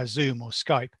communicate via Zoom or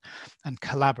Skype and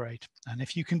collaborate. And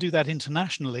if you can do that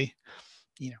internationally,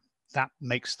 that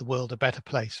makes the world a better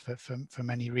place for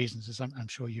many reasons, as I'm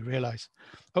sure you realize.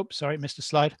 Oh, sorry, missed a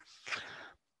slide.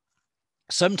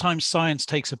 Sometimes science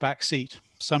takes a back seat.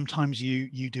 Sometimes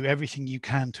you do everything you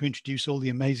can to introduce all the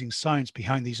amazing science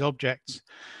behind these objects,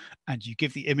 and you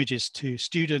give the images to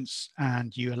students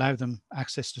and you allow them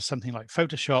access to something like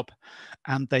Photoshop,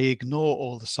 and they ignore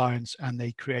all the science and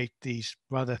they create these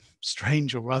rather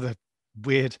strange or rather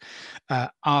weird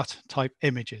art type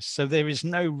images. So there is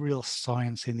no real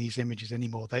science in these images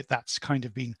anymore. That's kind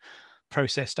of been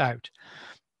processed out.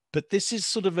 But this is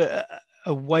sort of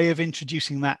a way of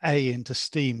introducing that A into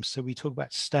STEAM. So we talk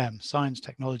about STEM, science,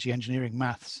 technology, engineering,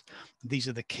 maths. These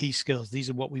are the key skills. These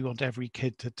are what we want every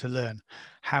kid to learn.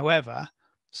 However,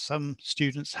 some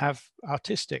students have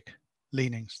artistic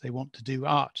leanings. They want to do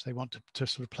art. They want to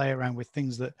sort of play around with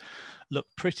things that look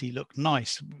pretty, look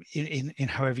nice in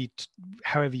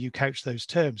however you couch those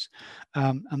terms.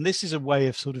 And this is a way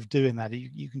of sort of doing that.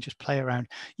 You can just play around.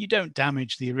 You don't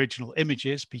damage the original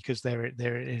images because they're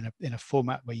in a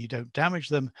format where you don't damage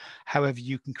them. However,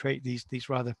 you can create these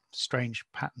rather strange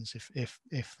patterns if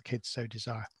the kids so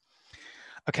desire.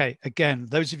 Okay, again,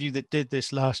 those of you that did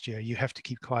this last year, you have to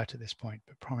keep quiet at this point,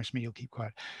 but promise me you'll keep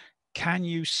quiet. Can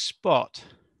you spot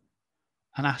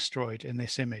an asteroid in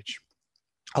this image?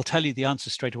 I'll tell you the answer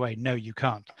straight away. No, you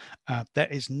can't. There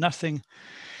is nothing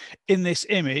in this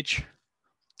image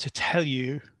to tell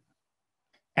you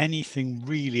anything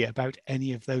really about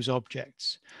any of those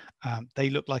objects. They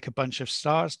look like a bunch of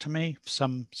stars to me.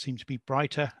 Some seem to be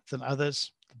brighter than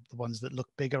others, the ones that look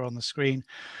bigger on the screen.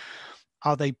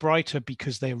 Are they brighter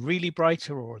because they're really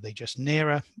brighter, or are they just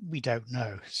nearer? We don't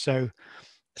know. So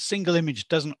a single image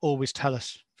doesn't always tell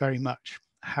us very much.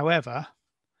 However,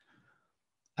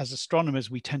 as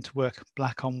astronomers, we tend to work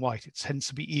black on white. It tends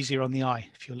to be easier on the eye.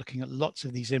 If you're looking at lots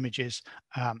of these images,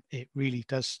 it really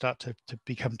does start to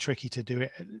become tricky to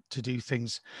do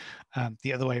things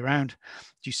the other way around.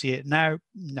 Do you see it now?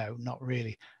 No, not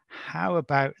really. How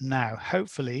about now?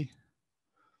 Hopefully,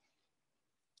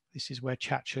 this is where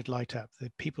chat should light up.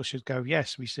 The people should go,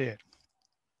 yes, we see it.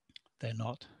 They're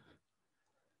not.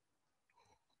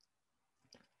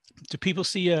 Do people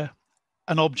see an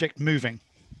object moving?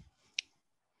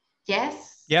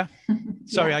 Yes. Yeah.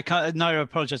 Sorry, Yeah. I can't. No, I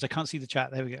apologize. I can't see the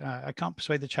chat. There we go. I can't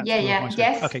persuade the chat Yeah, to move yeah, my screen.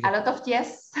 yes. Okay, good. A lot of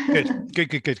yes.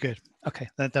 Good. Okay,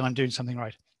 then I'm doing something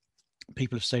right.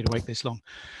 People have stayed awake this long.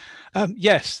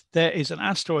 Yes, there is an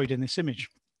asteroid in this image.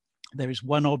 There is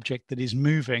one object that is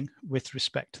moving with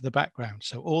respect to the background.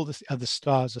 So all the other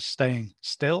stars are staying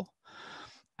still.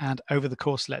 And over the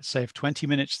course, let's say, of 20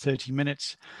 minutes, 30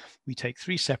 minutes, we take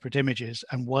 3 separate images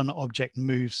and one object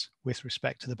moves with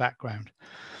respect to the background.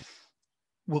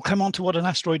 We'll come on to what an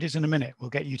asteroid is in a minute. We'll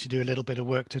get you to do a little bit of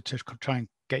work to try and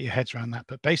get your heads around that.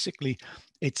 But basically,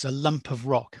 it's a lump of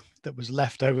rock that was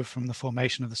left over from the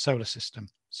formation of the solar system.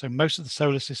 So most of the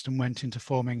solar system went into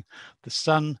forming the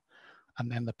sun and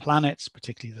then the planets,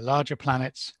 particularly the larger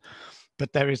planets.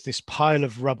 But there is this pile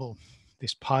of rubble,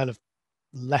 this pile of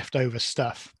leftover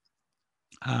stuff.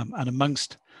 And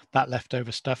amongst that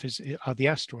leftover stuff are the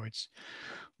asteroids.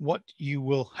 What you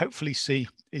will hopefully see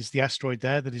is the asteroid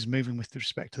there that is moving with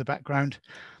respect to the background.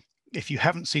 If you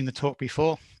haven't seen the talk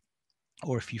before,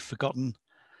 or if you've forgotten,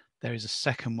 there is a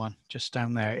second one just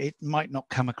down there. It might not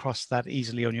come across that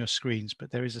easily on your screens, but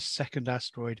there is a second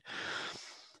asteroid.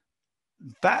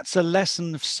 That's a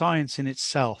lesson of science in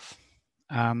itself.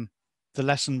 The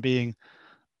lesson being,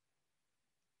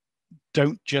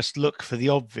 don't just look for the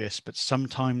obvious, but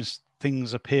sometimes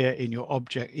things appear in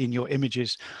your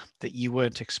images that you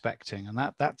weren't expecting, and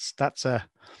that's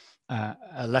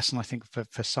a lesson, I think,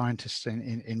 for scientists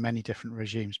in many different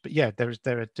regimes. But yeah,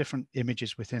 there are different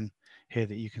images within here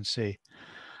that you can see.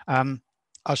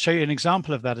 I'll show you an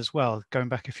example of that as well. Going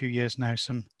back a few years now,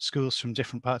 some schools from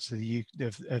different parts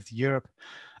of Europe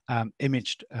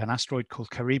imaged an asteroid called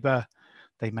Kariba.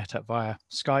 They met up via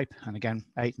Skype, and again,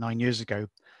 8-9 years ago,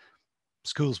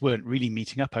 schools weren't really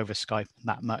meeting up over Skype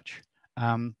that much.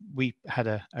 We had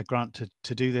a grant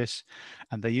to do this,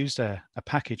 and they used a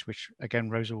package, which again,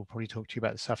 Rosa will probably talk to you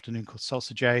about this afternoon, called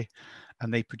Salsa J,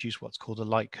 and they produce what's called a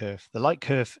light curve. The light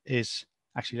curve is,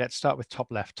 actually, let's start with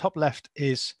top left. Top left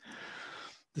is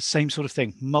the same sort of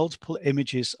thing, multiple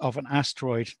images of an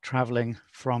asteroid traveling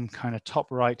from kind of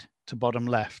top right to bottom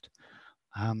left.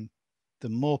 The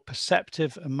more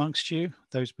perceptive amongst you,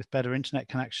 those with better internet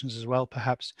connections as well,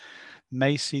 perhaps,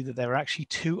 may see that there are actually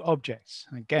 2 objects.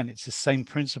 And again, it's the same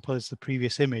principle as the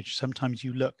previous image. Sometimes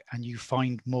you look and you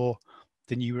find more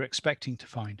than you were expecting to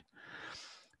find.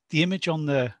 The image on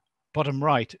the bottom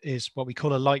right is what we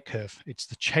call a light curve. It's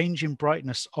the change in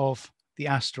brightness of the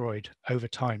asteroid over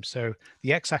time. So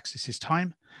the x-axis is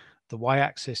time, the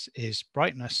y-axis is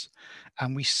brightness,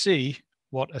 and we see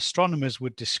what astronomers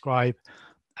would describe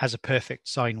as a perfect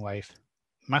sine wave.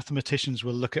 Mathematicians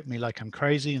will look at me like I'm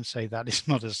crazy and say that is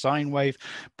not a sine wave,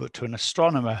 but to an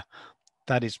astronomer,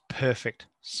 that is perfect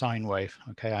sine wave.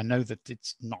 Okay, I know that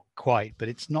it's not quite, but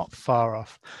it's not far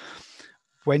off.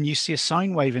 When you see a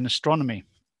sine wave in astronomy,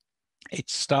 it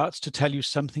starts to tell you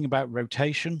something about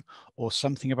rotation or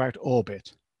something about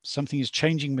orbit. Something is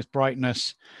changing with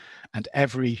brightness, and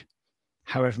every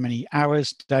however many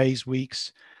hours, days,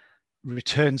 weeks,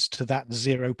 returns to that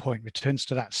 0 point, returns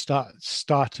to that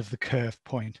start of the curve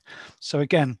point. So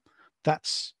again,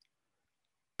 that's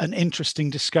an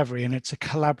interesting discovery, and it's a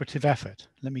collaborative effort.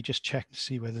 Let me just check to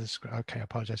see whether this, okay, I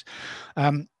apologize.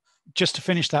 Just to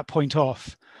finish that point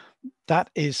off,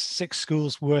 that is 6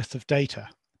 schools worth of data.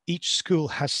 Each school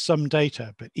has some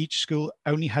data, but each school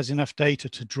only has enough data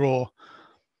to draw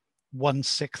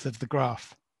 1/6 of the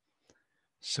graph.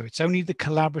 So it's only the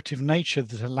collaborative nature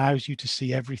that allows you to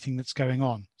see everything that's going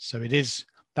on. So it is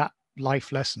that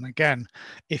life lesson. Again,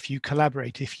 if you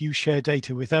collaborate, if you share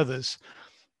data with others,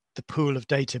 the pool of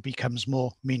data becomes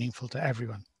more meaningful to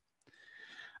everyone.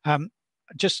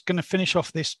 Just going to finish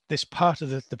off this part of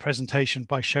the presentation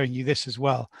by showing you this as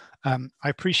well. I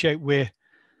appreciate we're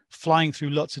flying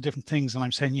through lots of different things, and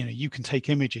I'm saying, you know, you can take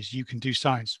images, you can do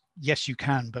science. Yes, you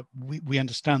can, but we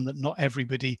understand that not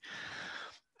everybody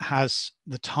has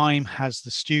the time, has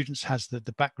the students, has the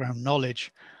background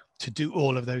knowledge to do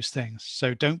all of those things.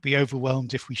 So don't be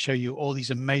overwhelmed if we show you all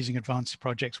these amazing advanced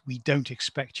projects. We don't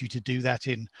expect you to do that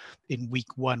in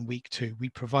week 1, week 2. We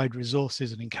provide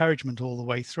resources and encouragement all the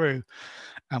way through.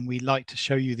 And we like to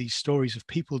show you these stories of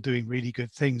people doing really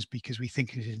good things because we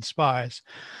think it inspires.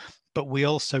 But we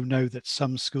also know that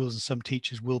some schools and some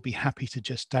teachers will be happy to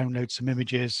just download some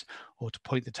images, or to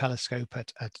point the telescope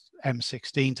at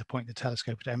M16, to point the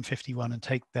telescope at M51 and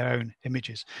take their own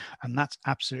images. And that's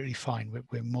absolutely fine.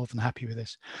 We're more than happy with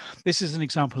this. This is an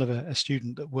example of a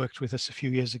student that worked with us a few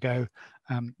years ago.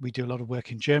 We do a lot of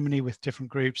work in Germany with different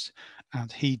groups,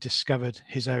 and he discovered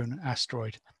his own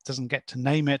asteroid. Doesn't get to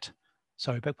name it.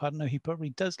 Sorry, beg pardon. No, he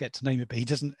probably does get to name it, but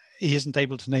he isn't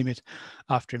able to name it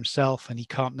after himself, and he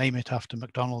can't name it after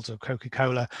McDonald's or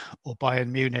Coca-Cola or Bayern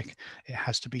Munich. It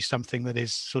has to be something that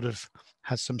is sort of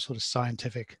has some sort of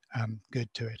scientific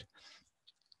good to it.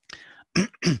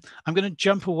 I'm going to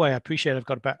jump away. I appreciate I've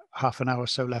got about half an hour or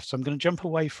so left, so I'm going to jump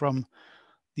away from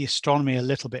the astronomy a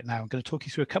little bit now. I'm going to talk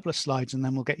you through a couple of slides, and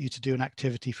then we'll get you to do an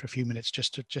activity for a few minutes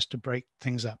just to break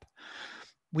things up.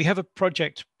 We have a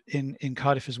project in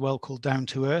Cardiff as well called Down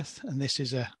to Earth, and this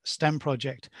is a STEM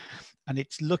project, and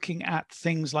it's looking at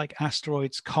things like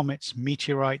asteroids, comets,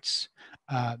 meteorites,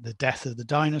 the death of the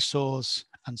dinosaurs,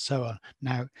 and so on.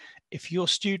 Now, if your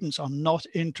students are not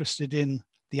interested in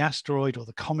the asteroid or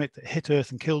the comet that hit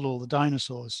Earth and killed all the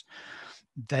dinosaurs,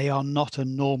 they are not a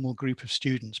normal group of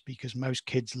students, because most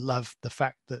kids love the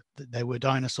fact that there were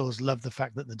dinosaurs, love the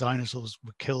fact that the dinosaurs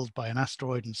were killed by an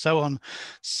asteroid, and so on.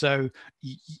 So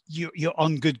you're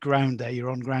on good ground there. You're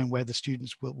on ground where the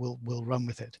students will run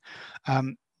with it.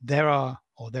 There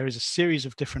is a series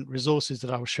of different resources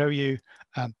that I will show you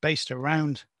based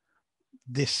around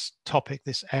this topic,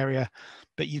 this area,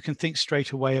 but you can think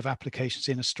straight away of applications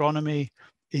in astronomy,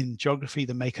 in geography,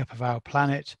 the makeup of our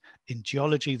planet, in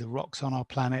geology, the rocks on our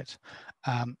planet.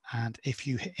 And if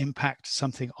you impact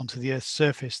something onto the Earth's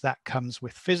surface, that comes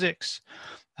with physics,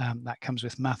 that comes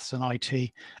with maths and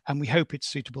IT, and we hope it's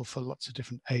suitable for lots of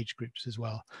different age groups as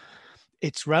well.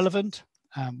 It's relevant.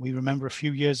 We remember a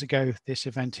few years ago, this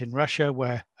event in Russia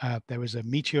where there was a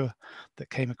meteor that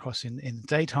came across in the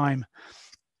daytime.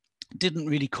 Didn't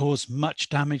really cause much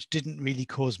damage, didn't really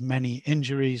cause many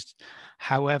injuries.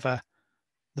 However,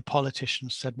 the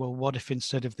politicians said, well, what if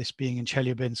instead of this being in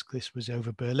Chelyabinsk, this was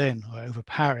over Berlin or over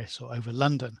Paris or over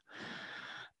London?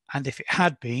 And if it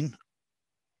had been,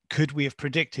 could we have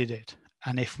predicted it?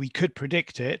 And if we could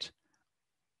predict it,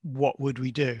 what would we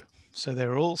do? So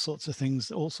there are all sorts of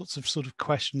things, all sorts of sort of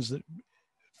questions that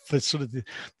for sort of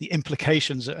the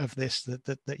implications of this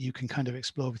that you can kind of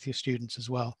explore with your students as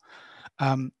well.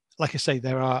 Like I say,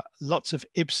 there are lots of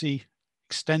AEACI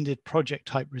extended project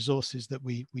type resources that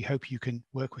we hope you can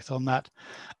work with on that.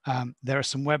 There are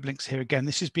some web links here. Again,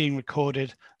 this is being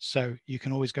recorded, so you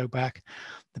can always go back.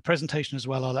 The presentation as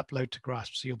well, I'll upload to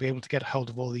Grasp, so you'll be able to get a hold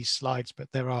of all these slides, but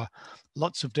there are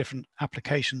lots of different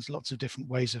applications, lots of different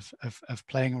ways of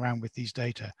playing around with these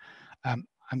data. I'm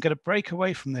going to break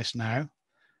away from this now.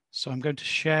 So I'm going to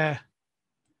share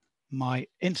my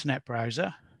internet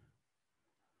browser.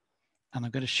 And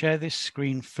I'm going to share this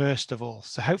screen first of all.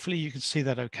 So hopefully you can see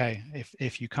that okay.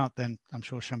 If you can't, then I'm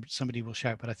sure somebody will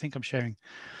shout, but I think I'm sharing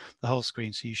the whole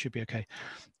screen, so you should be okay.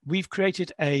 We've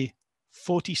created a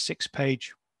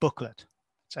 46-page booklet.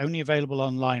 It's only available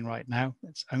online right now.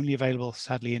 It's only available,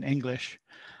 sadly, in English.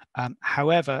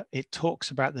 However, it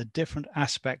talks about the different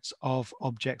aspects of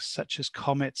objects such as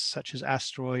comets, such as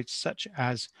asteroids, such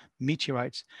as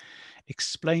meteorites,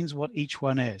 explains what each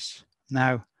one is.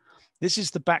 Now, this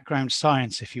is the background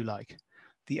science, if you like.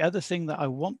 The other thing that I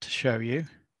want to show you,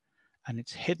 and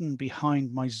it's hidden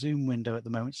behind my Zoom window at the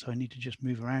moment, so I need to just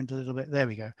move around a little bit. There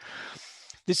we go.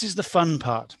 This is the fun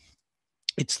part.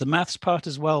 It's the maths part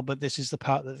as well, but this is the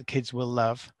part that the kids will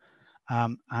love.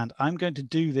 And I'm going to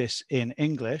do this in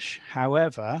English.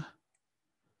 However,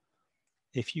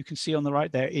 if you can see on the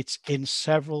right there, it's in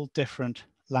several different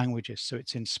languages. So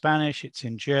it's in Spanish, it's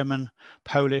in German,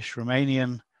 Polish,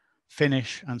 Romanian,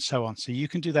 Finnish, and so on. So you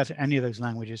can do that in any of those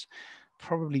languages.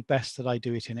 Probably best that I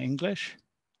do it in English.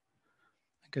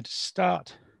 I'm going to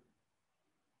start,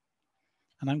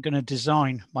 and I'm going to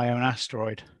design my own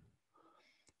asteroid.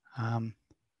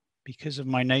 Because of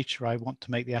my nature, I want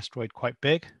to make the asteroid quite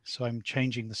big. So I'm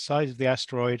changing the size of the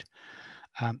asteroid.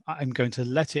 I'm going to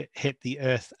let it hit the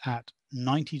Earth at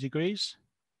 90 degrees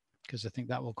because I think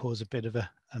that will cause a bit of a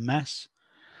mess.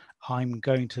 I'm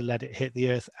going to let it hit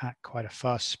the Earth at quite a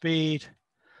fast speed.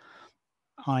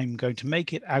 I'm going to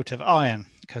make it out of iron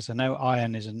because I know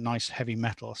iron is a nice heavy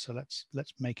metal. So let's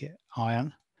make it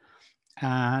iron.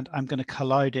 And I'm going to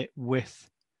collide it with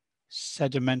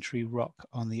sedimentary rock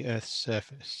on the Earth's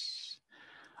surface.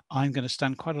 I'm going to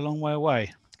stand quite a long way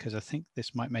away because I think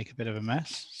this might make a bit of a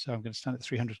mess. So I'm going to stand at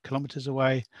 300 kilometers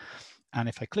away. And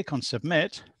if I click on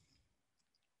submit,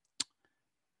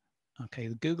 okay,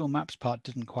 the Google Maps part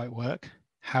didn't quite work.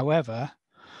 However,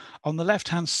 on the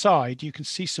left-hand side, you can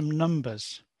see some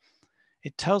numbers.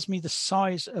 It tells me the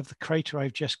size of the crater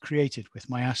I've just created with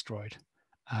my asteroid.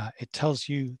 It tells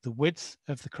you the width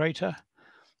of the crater.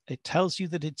 It tells you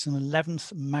that it's an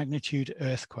 11th magnitude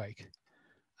earthquake.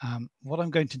 What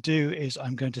I'm going to do is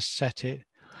I'm going to set it.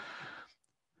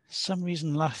 Some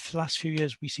reason last few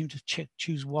years we seem to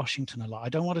choose Washington a lot. I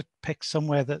don't want to pick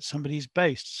somewhere that somebody's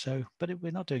based. So, but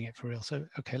we're not doing it for real. So,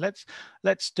 okay, let's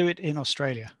do it in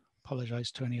Australia. Apologize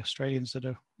to any Australians that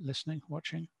are listening,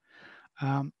 watching.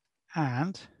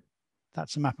 And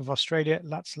that's a map of Australia.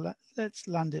 Let's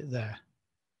land it there.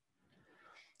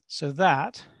 So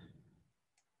that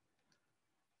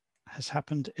has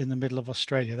happened in the middle of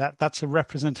Australia. That's a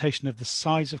representation of the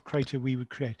size of crater we would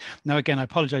create. Now, again, I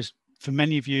apologize for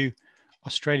many of you.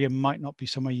 Australia might not be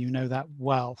somewhere you know that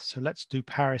well. So let's do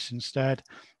Paris instead.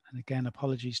 And again,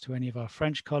 apologies to any of our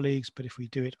French colleagues, but if we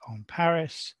do it on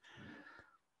Paris,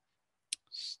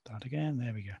 start again,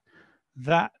 there we go.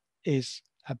 That is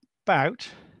about,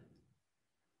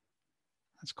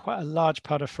 that's quite a large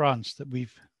part of France that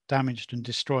we've damaged and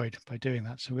destroyed by doing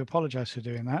that. So we apologize for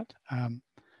doing that.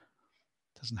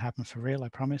 Doesn't happen for real, I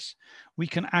promise. We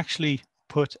can actually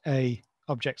put a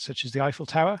object such as the Eiffel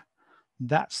Tower.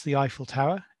 That's the Eiffel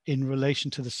Tower in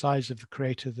relation to the size of the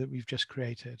crater that we've just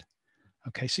created.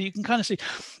 Okay, so you can kind of see,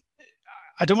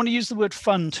 I don't want to use the word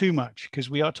fun too much because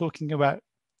we are talking about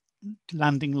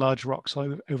landing large rocks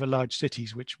over large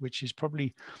cities, which is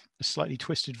probably a slightly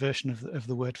twisted version of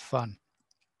the word fun.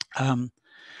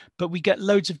 But we get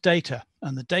loads of data,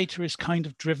 and the data is kind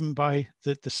of driven by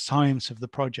the science of the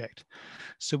project.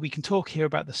 So we can talk here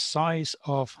about the size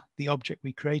of the object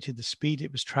we created, the speed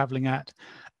it was traveling at,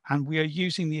 and we are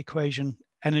using the equation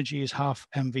energy is half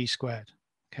mv squared.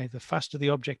 Okay, the faster the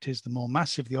object is, the more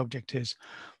massive the object is,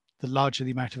 the larger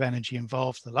the amount of energy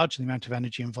involved. The larger the amount of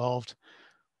energy involved,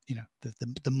 you know,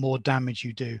 the more damage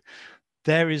you do.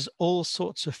 There is all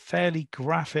sorts of fairly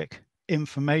graphic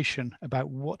information about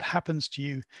what happens to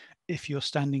you if you're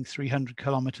standing 300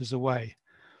 kilometers away,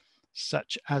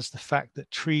 such as the fact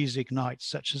that trees ignite,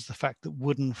 such as the fact that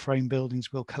wooden frame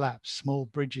buildings will collapse, small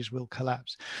bridges will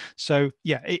collapse. So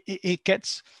yeah, it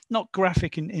gets not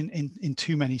graphic in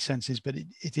too many senses, but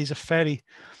it is a fairly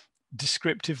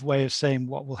descriptive way of saying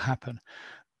what will happen.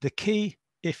 The key,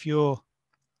 if your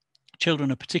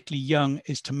children are particularly young,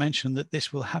 is to mention that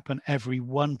this will happen every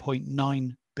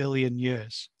 1.9 billion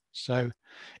years. So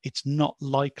it's not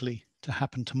likely to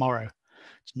happen tomorrow.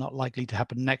 It's not likely to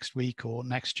happen next week or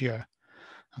next year.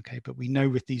 Okay, but we know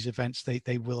with these events,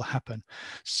 they will happen.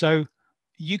 So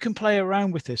you can play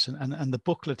around with this, and the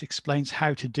booklet explains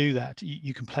how to do that.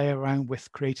 You can play around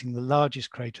with creating the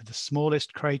largest crater, the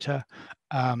smallest crater.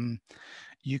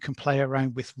 You can play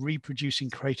around with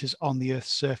reproducing craters on the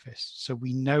Earth's surface. So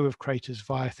we know of craters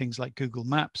via things like Google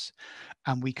Maps,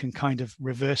 and we can kind of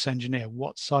reverse engineer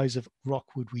what size of rock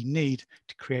would we need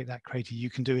to create that crater.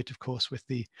 You can do it, of course, with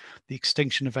the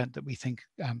extinction event that we think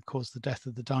caused the death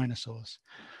of the dinosaurs.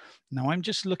 Now, I'm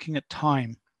just looking at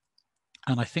time,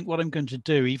 and I think what I'm going to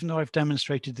do, even though I've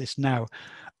demonstrated this now,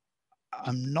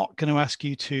 I'm not going to ask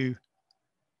you to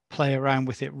play around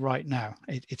with it right now.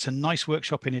 It's a nice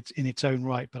workshop in its own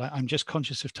right, but I'm just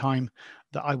conscious of time,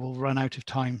 that I will run out of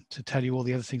time to tell you all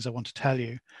the other things I want to tell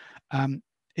you.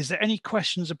 Is there any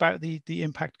questions about the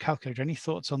impact calculator? Any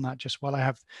thoughts on that just while I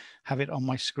have it on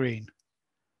my screen?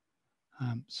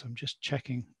 So I'm just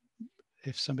checking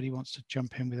if somebody wants to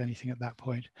jump in with anything at that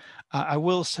point. I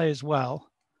will say as well,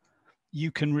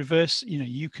 you can reverse,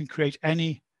 you can create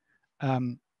any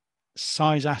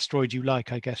size asteroid you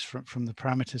like, I guess, from the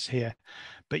parameters here,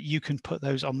 but you can put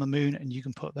those on the moon and you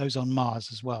can put those on Mars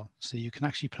as well. So you can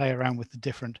actually play around with the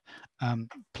different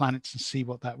planets and see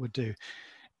what that would do.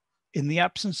 In the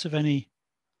absence of any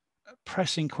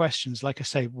pressing questions, like I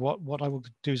say, what I will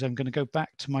do is I'm going to go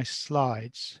back to my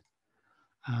slides,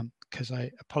 because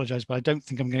I apologize, but I don't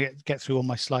think I'm going to get through all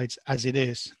my slides as it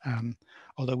is,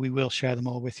 although we will share them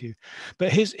all with you.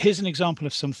 But here's an example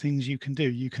of some things you can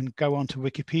do. You can go onto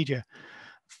Wikipedia,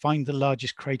 find the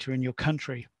largest crater in your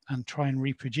country. and try and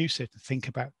reproduce it. Think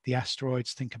about the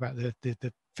asteroids, think about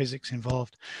the physics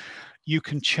involved. You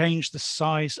can change the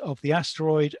size of the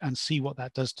asteroid and see what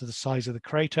that does to the size of the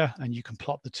crater, and you can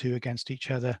plot the two against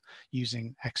each other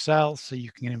using Excel, so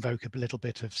you can invoke a little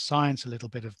bit of science, a little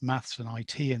bit of maths and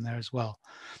IT in there as well.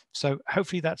 So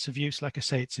hopefully that's of use. Like I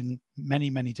say, it's in many,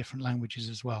 many different languages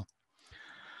as well.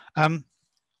 I'm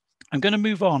going to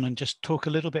move on and just talk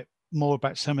a little bit more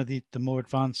about some of the more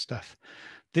advanced stuff.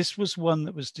 This was one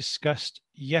that was discussed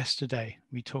yesterday.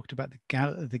 We talked about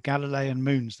the Galilean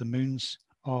moons, the moons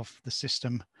of the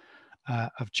system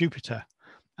of Jupiter,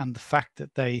 and the fact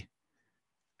that they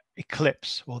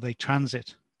eclipse or they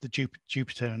transit the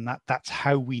Jupiter, and that's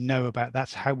how we know about,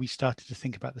 that's how we started to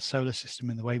think about the solar system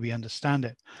in the way we understand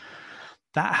it.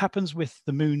 That happens with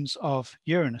the moons of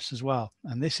Uranus as well.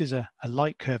 And this is a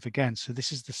light curve again. So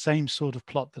this is the same sort of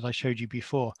plot that I showed you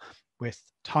before, with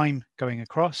time going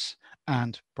across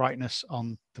and brightness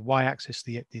on the y-axis,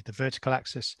 the vertical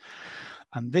axis.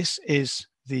 And this is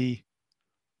the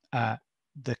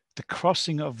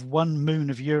crossing of one moon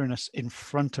of Uranus in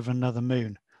front of another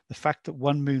moon. The fact that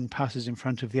one moon passes in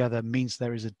front of the other means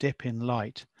there is a dip in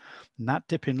light. And that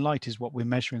dip in light is what we're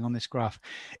measuring on this graph.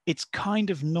 It's kind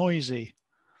of noisy.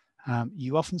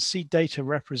 You often see data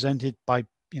represented by,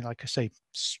 like I say,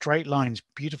 straight lines,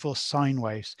 beautiful sine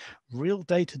waves. Real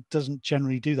data doesn't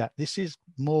generally do that. This is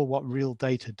more what real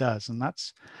data does. And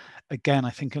that's, again,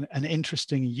 I think an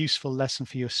interesting, useful lesson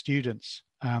for your students.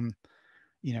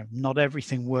 Not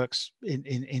everything works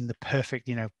in the perfect,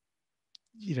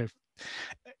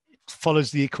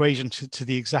 follows the equation to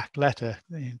the exact letter.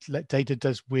 Data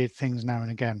does weird things now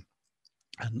and again.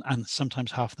 And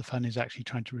sometimes half the fun is actually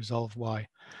trying to resolve why.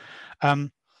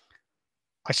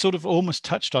 I sort of almost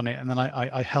touched on it, and then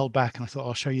I held back, and I thought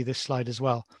I'll show you this slide as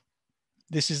well.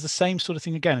 This is the same sort of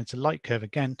thing again. It's a light curve.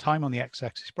 Again, time on the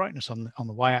x-axis, brightness on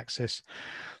the y-axis.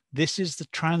 This is the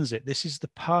transit. This is the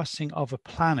passing of a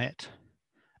planet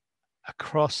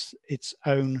across its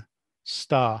own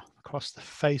star, across the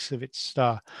face of its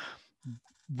star.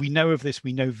 We know of this.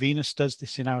 We know Venus does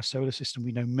this in our solar system.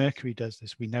 We know Mercury does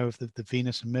this. We know of the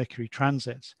Venus and Mercury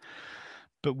transits.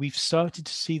 But we've started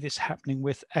to see this happening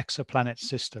with exoplanet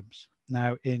systems.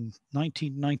 Now, in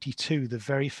 1992, the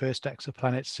very first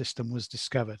exoplanet system was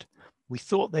discovered. We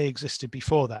thought they existed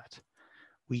before that.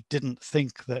 We didn't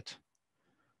think that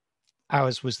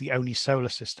ours was the only solar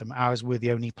system. Ours were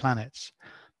the only planets.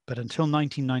 But until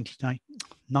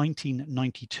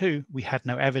 1992, we had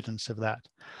no evidence of that.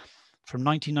 From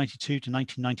 1992 to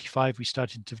 1995, we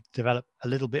started to develop a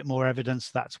little bit more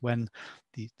evidence. That's when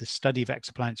the study of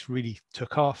exoplanets really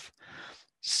took off.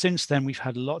 Since then, we've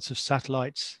had lots of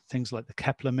satellites, things like the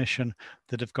Kepler mission,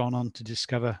 that have gone on to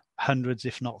discover hundreds,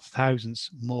 if not thousands,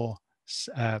 more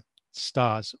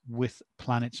stars with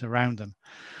planets around them.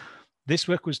 This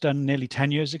work was done nearly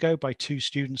 10 years ago by two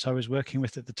students I was working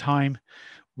with at the time.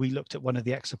 We looked at one of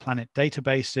the exoplanet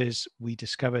databases. We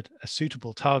discovered a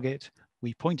suitable target.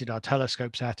 We pointed our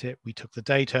telescopes at it. We took the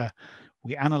data.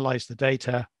 We analyzed the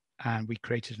data, and we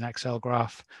created an Excel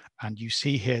graph. And you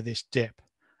see here this dip.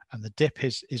 And the dip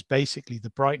is basically the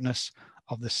brightness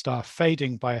of the star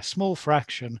fading by a small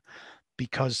fraction,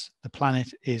 because the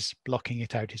planet is blocking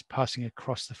it out, is passing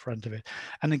across the front of it.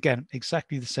 And again,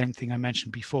 exactly the same thing I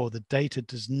mentioned before. The data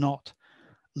does not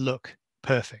look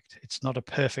perfect. It's not a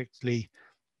perfectly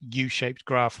U-shaped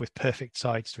graph with perfect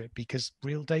sides to it, because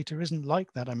real data isn't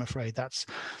like that, I'm afraid.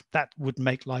 That would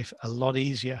make life a lot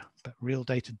easier, but real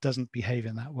data doesn't behave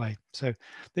in that way. So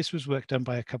this was work done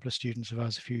by a couple of students of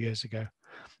ours a few years ago.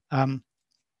 On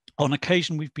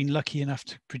occasion, we've been lucky enough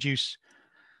to produce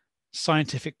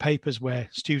scientific papers where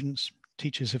students,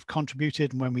 teachers have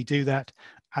contributed. And when we do that,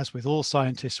 as with all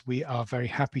scientists, we are very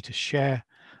happy to share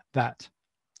that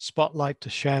spotlight,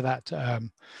 to share that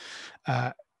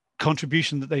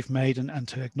contribution that they've made, and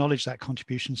to acknowledge that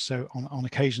contribution. So on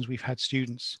occasions, we've had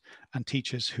students and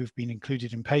teachers who've been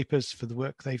included in papers for the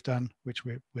work they've done, which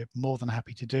we're more than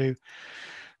happy to do.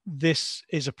 This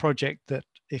is a project that,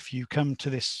 if you come to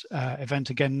this event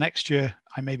again next year,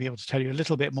 I may be able to tell you a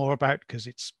little bit more about, because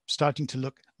it's starting to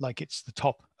look like it's the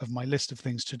top of my list of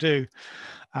things to do.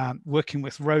 Working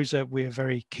with Rosa, we're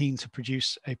very keen to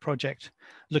produce a project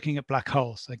looking at black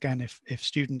holes. Again, if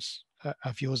students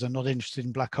of yours are not interested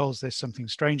in black holes, there's something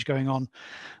strange going on.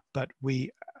 But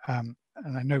we,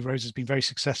 and I know Rose has been very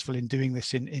successful in doing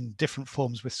this in different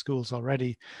forms with schools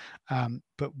already,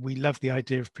 but we love the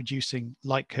idea of producing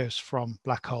light curves from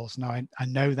black holes. Now, I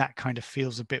know that kind of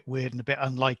feels a bit weird and a bit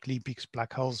unlikely, because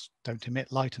black holes don't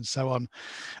emit light and so on.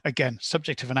 Again,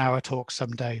 subject of an hour talk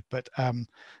someday, but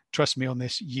trust me on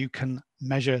this, you can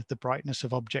measure the brightness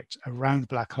of objects around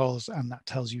black holes, and that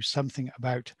tells you something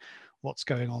about what's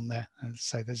going on there. And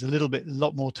so there's a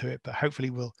lot more to it, but hopefully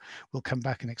we'll come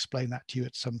back and explain that to you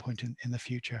at some point in the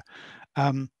future.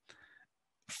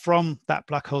 From that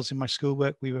black holes in my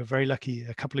schoolwork, we were very lucky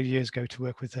a couple of years ago to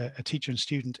work with a teacher and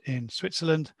student in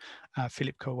Switzerland.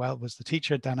 Philippe Coel was the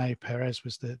teacher, Danae Perez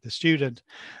was the student.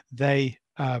 They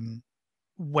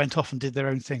went off and did their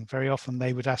own thing. Very often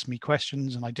they would ask me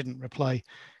questions and I didn't reply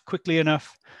quickly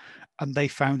enough. And they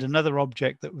found another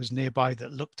object that was nearby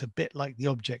that looked a bit like the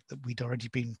object that we'd already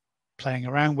been playing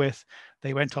around with.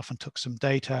 They went off and took some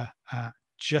data.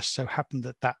 Just so happened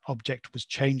that that object was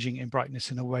changing in brightness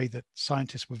in a way that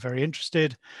scientists were very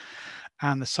interested.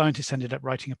 And the scientists ended up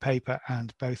writing a paper,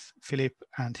 and both Philippe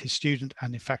and his student,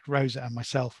 and in fact, Rosa and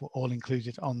myself, were all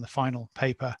included on the final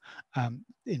paper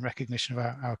in recognition of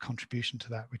our contribution to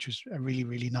that, which was a really,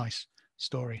 really nice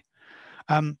story.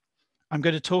 I'm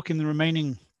going to talk in the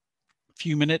remaining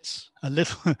few minutes a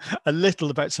little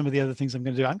about some of the other things I'm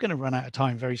going to do. I'm going to run out of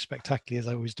time very spectacularly,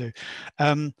 as I always do.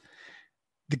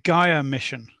 The Gaia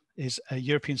mission is a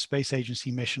European Space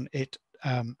Agency mission. It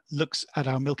looks at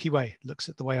our Milky Way, looks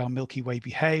at the way our Milky Way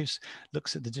behaves,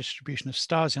 looks at the distribution of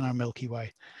stars in our Milky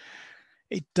Way.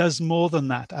 It does more than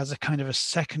that. As a kind of a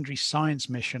secondary science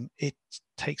mission, it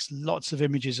takes lots of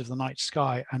images of the night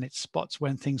sky, and it spots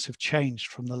when things have changed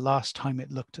from the last time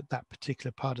it looked at that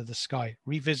particular part of the sky,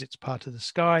 revisits part of the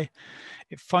sky,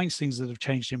 it finds things that have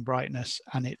changed in brightness,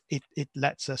 and it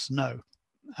lets us know.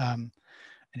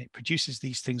 And it produces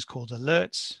these things called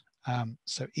alerts.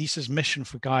 So ESA's mission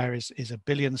for Gaia is 1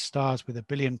 billion stars with 1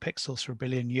 billion pixels for 1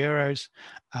 billion euros.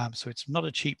 So it's not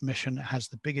a cheap mission. It has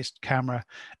the biggest camera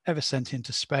ever sent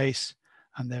into space.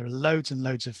 And there are loads and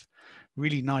loads of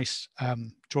really nice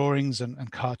drawings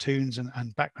and cartoons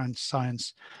and background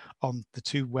science on the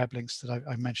 2 web links that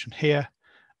I mentioned here.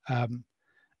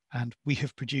 And we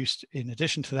have produced, in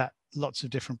addition to that, lots of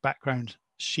different background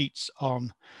sheets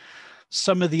on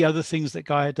some of the other things that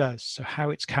Gaia does. So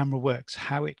how its camera works,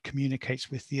 how it communicates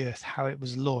with the Earth, how it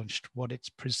was launched, what its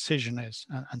precision is.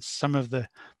 And some of the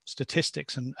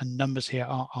statistics and numbers here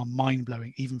are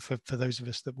mind-blowing, even for those of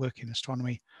us that work in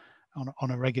astronomy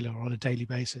on a regular or on a daily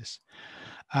basis.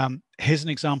 Here's an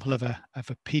example of a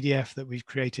PDF that we've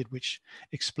created, which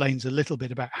explains a little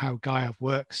bit about how Gaia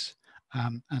works.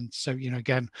 And so,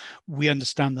 again, we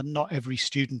understand that not every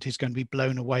student is going to be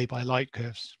blown away by light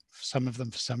curves. Some of them,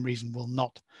 for some reason, will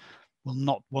not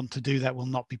want to do that, will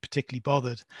not be particularly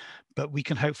bothered, but we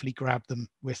can hopefully grab them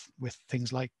with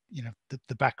things like,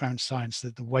 the background science,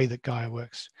 the way that Gaia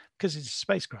works, because it's a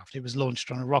spacecraft. It was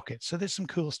launched on a rocket. So there's some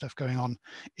cool stuff going on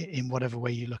in whatever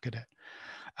way you look at it.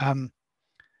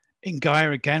 In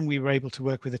Gaia, again, we were able to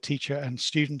work with a teacher and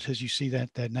student, as you see their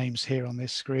names here on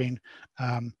this screen.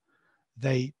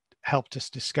 They helped us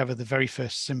discover the very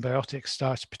first symbiotic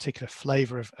star, a particular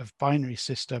flavor of binary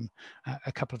system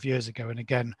a couple of years ago. And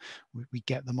again, we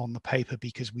get them on the paper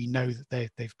because we know that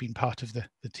they've been part of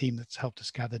the team that's helped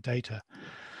us gather data.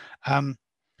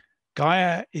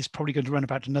 Gaia is probably going to run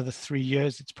about another 3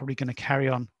 years. It's probably going to carry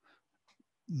on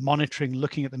monitoring,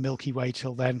 looking at the Milky Way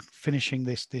till then, finishing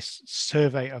this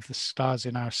survey of the stars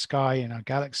in our sky, in our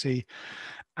galaxy,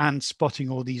 and spotting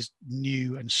all these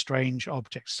new and strange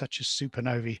objects such as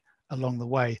supernovae along the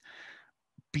way.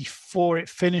 Before it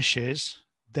finishes,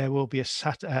 there will be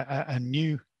a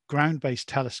new ground-based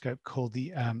telescope called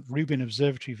the Rubin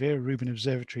Observatory, Vera Rubin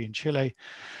Observatory in Chile,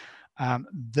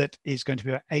 that is going to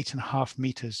be about 8.5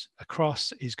 meters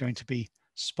across, is going to be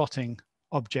spotting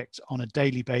objects on a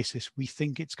daily basis. We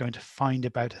think it's going to find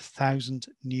about 1,000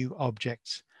 new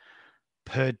objects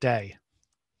per day.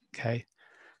 Okay,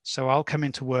 so I'll come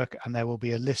into work and there will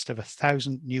be a list of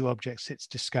 1,000 new objects it's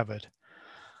discovered.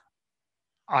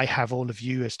 I have all of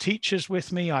you as teachers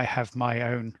with me. I have my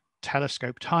own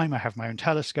telescope time. I have my own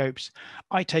telescopes.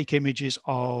 I take images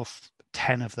of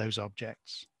 10 of those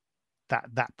objects.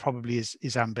 That probably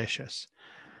is ambitious.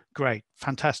 Great,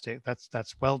 fantastic.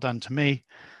 That's well done to me.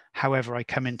 However, I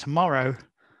come in tomorrow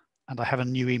and I have a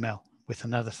new email with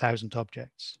another 1,000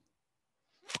 objects.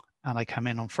 And I come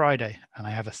in on Friday and I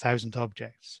have 1,000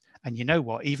 objects. And you know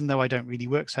what? Even though I don't really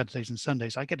work Saturdays and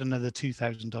Sundays, I get another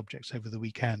 2,000 objects over the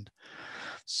weekend.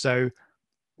 So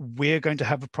we're going to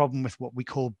have a problem with what we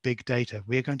call big data.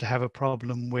 We're going to have a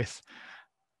problem with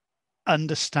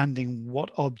understanding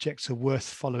what objects are worth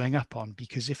following up on,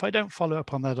 because if I don't follow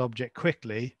up on that object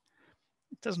quickly,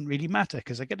 it doesn't really matter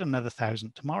because I get another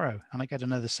 1,000 tomorrow and I get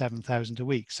another 7,000 a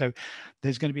week. So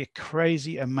there's going to be a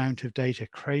crazy amount of data,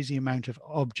 crazy amount of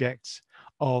objects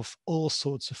of all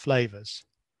sorts of flavors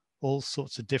all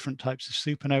sorts of different types of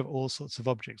supernova, all sorts of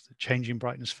objects that change in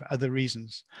brightness for other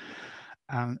reasons.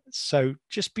 So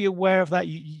just be aware of that.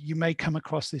 You may come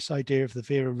across this idea of the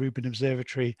Vera Rubin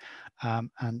Observatory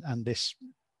and this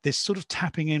sort of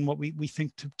tapping in what we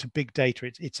think to big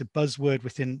data. It's a buzzword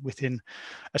within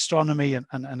astronomy,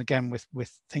 and again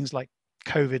with things like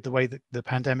COVID, the way that the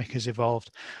pandemic has evolved,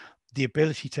 the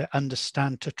ability to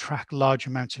understand, to track large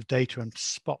amounts of data and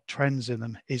spot trends in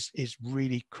them is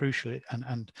really crucial.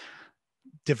 And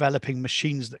developing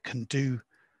machines that can do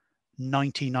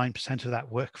 99% of that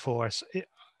work for us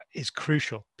is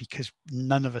crucial, because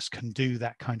none of us can do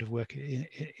that kind of work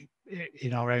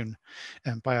in our own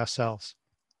by ourselves.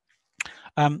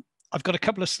 I've got a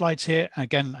couple of slides here.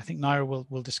 Again, I think Naira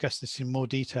will discuss this in more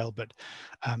detail, but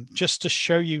just to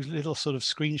show you little sort of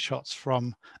screenshots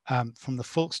from the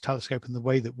Faulkes telescope and the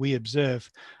way that we observe.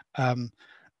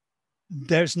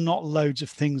 There's not loads of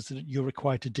things that you're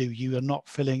required to do. You are not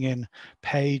filling in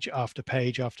page after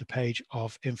page after page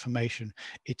of information.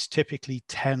 It's typically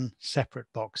 10 separate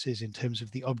boxes in terms of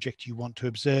the object you want to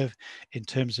observe, in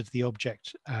terms of the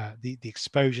object, the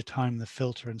exposure time, the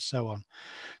filter, and so on.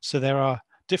 So there are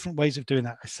different ways of doing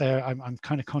that. I say I'm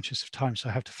kind of conscious of time, so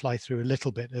I have to fly through a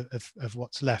little bit of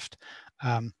what's left.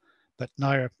 But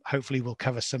Naira hopefully will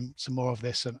cover some more of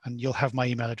this, and you'll have my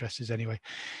email addresses anyway.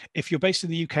 If you're based in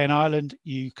the UK and Ireland,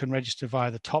 you can register via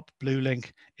the top blue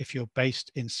link. If you're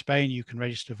based in Spain, you can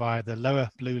register via the lower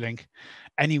blue link.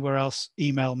 Anywhere else,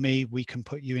 email me. We can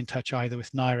put you in touch either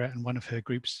with Naira and one of her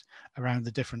groups around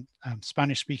the different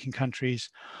Spanish-speaking countries,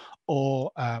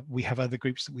 or we have other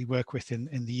groups that we work with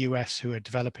in the US who are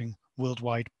developing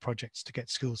worldwide projects to get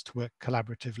schools to work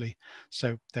collaboratively.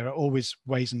 So there are always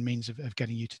ways and means of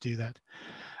getting you to do that.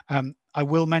 I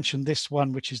will mention this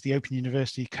one, which is the Open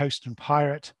University Coast and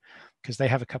Pirate, because they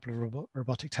have a couple of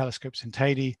robotic telescopes in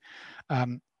Teide.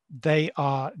 They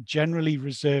are generally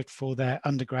reserved for their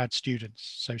undergrad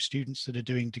students. So students that are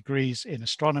doing degrees in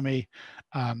astronomy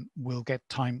will get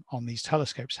time on these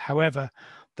telescopes. However,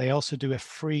 they also do a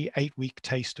free 8-week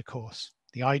taster course.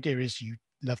 The idea is you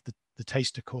love the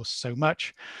taster course so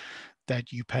much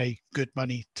that you pay good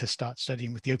money to start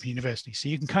studying with the Open University. So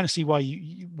you can kind of see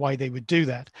why they would do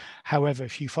that. However,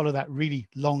 if you follow that really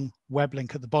long web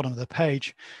link at the bottom of the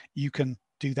page, you can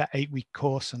do that 8-week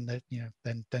course, and that, you know,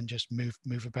 then just move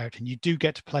about, and you do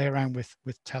get to play around with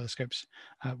telescopes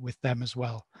with them as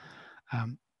well.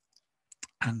 And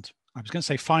I was going to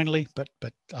say finally, but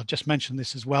I'll just mention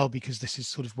this as well, because this is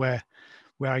sort of where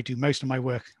I do most of my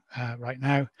work right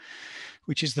now,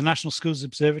 which is the National Schools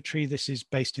Observatory. This is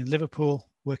based in Liverpool,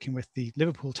 working with the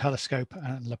Liverpool Telescope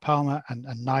and La Palma and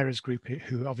Naira's group,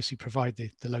 who obviously provide the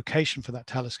location for that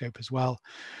telescope as well.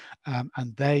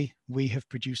 And we have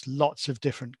produced lots of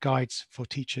different guides for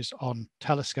teachers on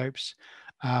telescopes.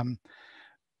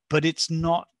 But it's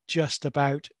not just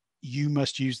about, you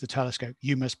must use the telescope,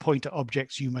 you must point at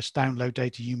objects, you must download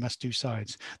data, you must do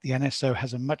science. The NSO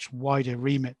has a much wider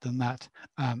remit than that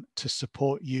to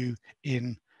support you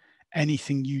in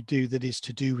anything you do that is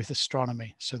to do with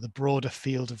astronomy. So the broader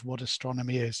field of what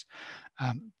astronomy is.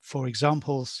 For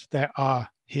examples, there are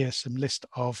here some list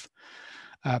of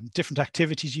different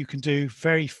activities you can do,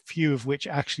 very few of which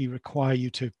actually require you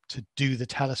to do the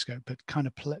telescope, but kind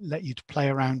of let you to play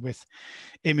around with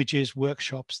images,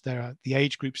 workshops. There are the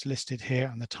age groups listed here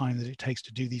and the time that it takes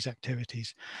to do these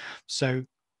activities. So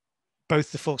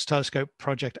both the Faulkes Telescope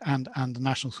Project and the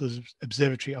National Schools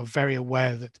Observatory are very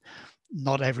aware that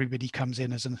not everybody comes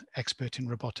in as an expert in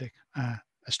robotic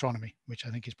astronomy, which I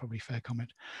think is probably a fair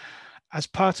comment. As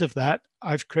part of that,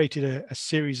 I've created a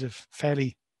series of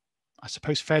fairly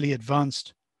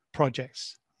advanced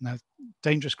projects. Now,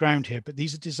 dangerous ground here, but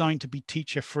these are designed to be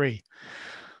teacher free.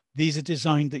 These are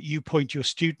designed that you point your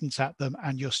students at them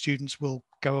and your students will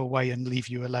go away and leave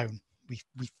you alone.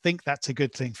 We think that's a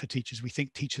good thing for teachers. We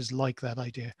think teachers like that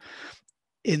idea.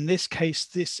 In this case,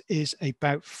 this is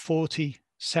about 40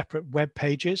 separate web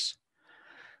pages,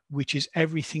 which is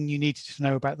everything you needed to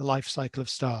know about the life cycle of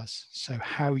stars. So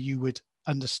how you would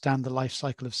understand the life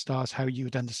cycle of stars, how you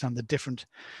would understand the different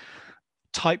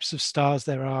types of stars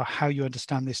there are, how you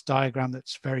understand this diagram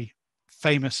that's very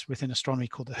famous within astronomy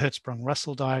called the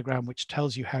Hertzsprung-Russell diagram, which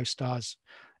tells you how stars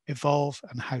evolve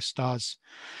and how stars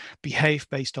behave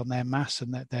based on their mass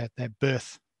and their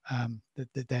birth,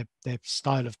 their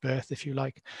style of birth, if you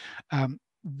like.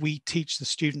 We teach the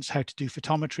students how to do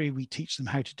photometry. We teach them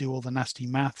how to do all the nasty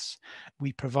maths.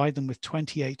 We provide them with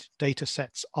 28 data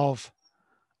sets of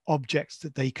objects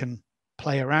that they can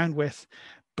play around with,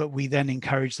 but we then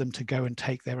encourage them to go and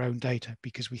take their own data,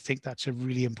 because we think that's a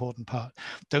really important part.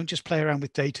 Don't just play around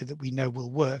with data that we know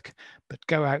will work, but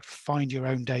go out, find your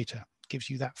own data. gives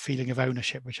you that feeling of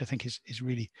ownership, which I think is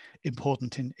really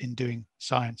important in doing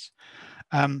science.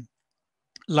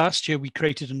 Last year, we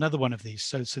created another one of these.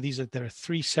 So there are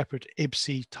 3 separate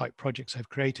AEACI type projects I've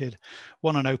created,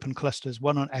 one on open clusters,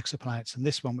 one on exoplanets, and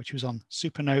this one, which was on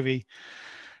supernovae.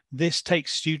 This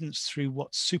takes students through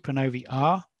what supernovae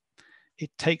are.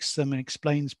 It takes them and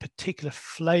explains particular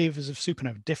flavors of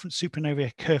supernovae. Different supernovae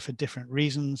occur for different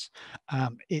reasons.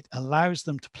 It allows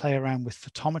them to play around with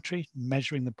photometry,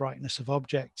 measuring the brightness of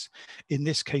objects, in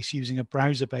this case using a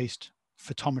browser-based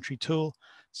photometry tool.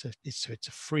 So it's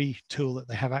a free tool that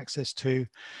they have access to.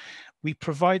 We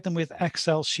provide them with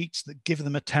Excel sheets that give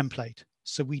them a template.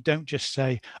 So we don't just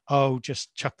say, oh,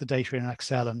 just chuck the data in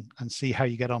Excel and see how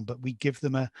you get on, but we give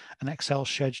them an Excel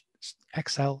spreadsheet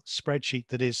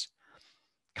that is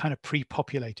kind of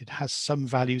pre-populated, has some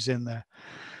values in there.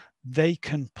 They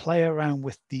can play around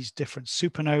with these different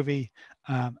supernovae.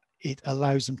 It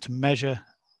allows them to measure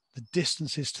the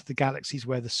distances to the galaxies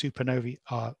where the supernovae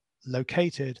are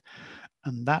located,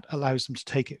 and that allows them to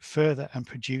take it further and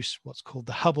produce what's called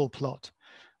the Hubble plot,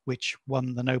 which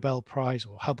won the Nobel Prize,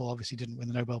 or Hubble obviously didn't win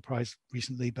the Nobel Prize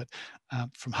recently, but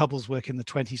from Hubble's work in the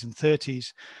 20s and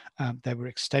 30s, there were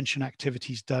extension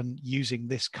activities done using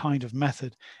this kind of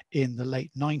method in the late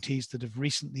 90s that have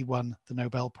recently won the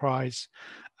Nobel Prize.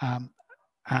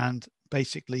 And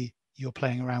basically, you're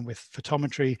playing around with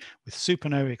photometry, with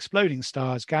supernovae, exploding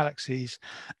stars, galaxies,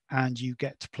 and you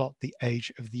get to plot the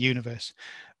age of the universe,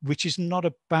 which is not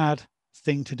a bad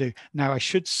thing to do. Now, I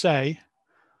should say,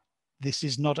 this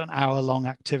is not an hour-long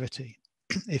activity.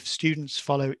 If students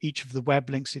follow each of the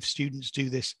web links, if students do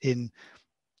this in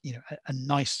a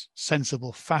nice,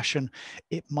 sensible fashion,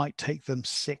 it might take them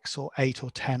 6 or 8 or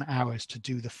 10 hours to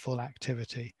do the full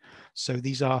activity. So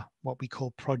these are what we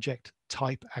call project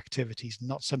type activities,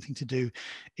 not something to do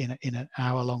in an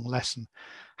hour-long lesson.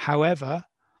 However,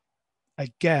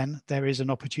 again, there is an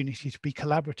opportunity to be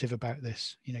collaborative about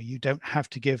this. You don't have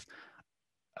to give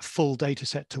a full data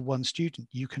set to one student.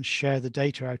 You can share the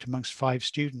data out amongst 5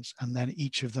 students, and then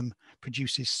each of them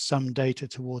produces some data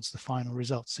towards the final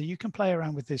result. So you can play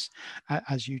around with this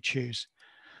as you choose.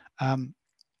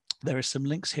 There are some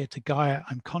links here to Gaia.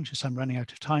 I'm conscious I'm running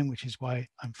out of time, which is why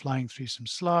I'm flying through some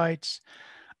slides.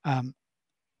 And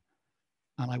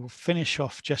I will finish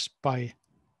off just by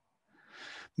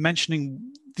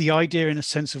mentioning the idea, in a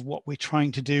sense, of what we're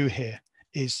trying to do here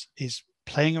is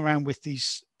playing around with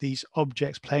these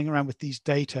objects, playing around with these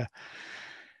data,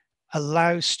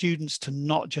 allows students to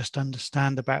not just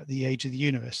understand about the age of the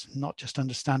universe, not just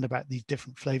understand about these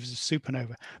different flavors of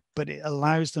supernova, but it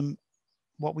allows them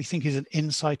what we think is an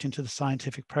insight into the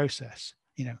scientific process.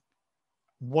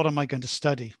 What am I going to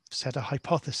study? Set a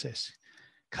hypothesis,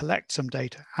 collect some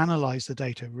data, analyze the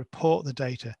data, report the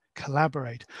data,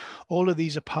 collaborate. All of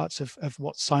these are parts of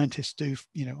what scientists do,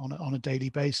 on a daily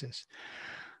basis.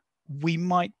 We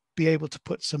might be able to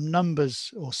put some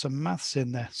numbers or some maths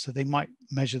in there. So they might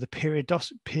measure the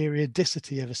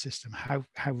periodicity of a system, how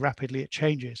rapidly it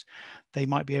changes. They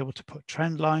might be able to put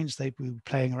trend lines. They'd be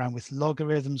playing around with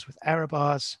logarithms, with error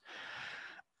bars.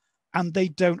 And they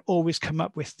don't always come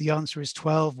up with the answer is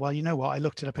 12. Well, you know what? I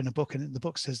looked it up in a book and the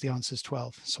book says the answer is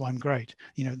 12. So I'm great.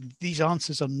 These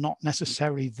answers are not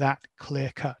necessarily that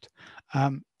clear cut.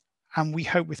 And we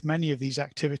hope with many of these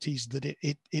activities that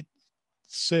it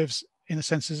serves, in a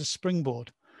sense, as a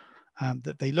springboard,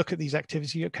 that they look at these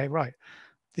activities. Okay, right,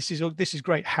 this is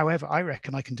great. However, I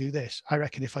reckon I can do this. I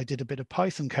reckon if I did a bit of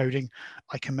Python coding,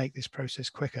 I can make this process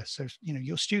quicker. So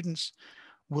your students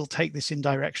will take this in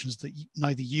directions that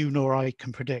neither you nor I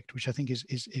can predict, which I think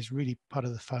is really part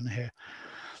of the fun here.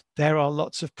 There are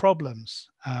lots of problems,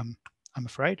 I'm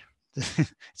afraid.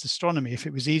 It's astronomy. If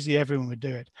it was easy, everyone would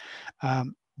do it.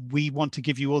 We want to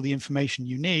give you all the information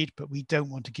you need, but we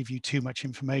don't want to give you too much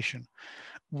information.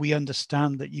 We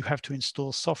understand that you have to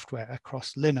install software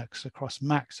across Linux, across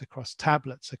Macs, across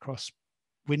tablets, across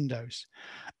Windows.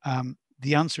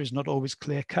 The answer is not always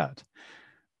clear cut.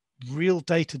 Real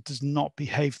data does not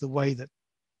behave the way that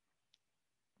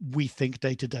we think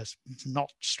data does. It's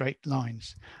not straight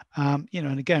lines.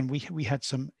 And again, we had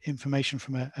some information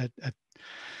from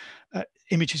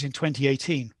images in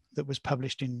 2018 that was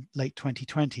published in late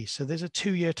 2020. So there's a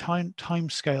 2-year time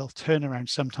scale turnaround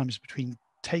sometimes between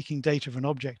taking data of an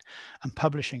object and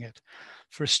publishing it.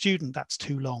 For a student, that's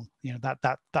too long.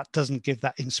 That doesn't give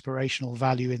that inspirational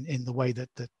value in the way that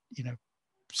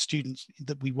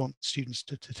we want students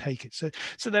to take it.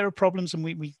 So there are problems, and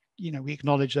we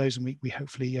acknowledge those, and we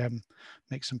hopefully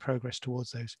make some progress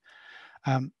towards those.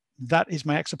 That is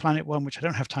my exoplanet one, which I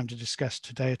don't have time to discuss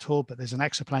today at all, but there's an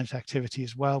exoplanet activity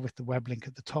as well with the web link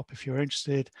at the top if you're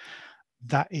interested.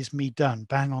 that is me done,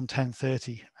 bang on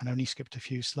 10:30, and only skipped a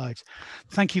few slides.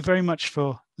 Thank you very much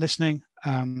for listening,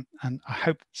 and I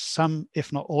hope some,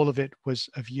 if not all of it, was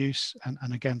of use.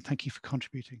 And again, thank you for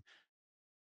contributing.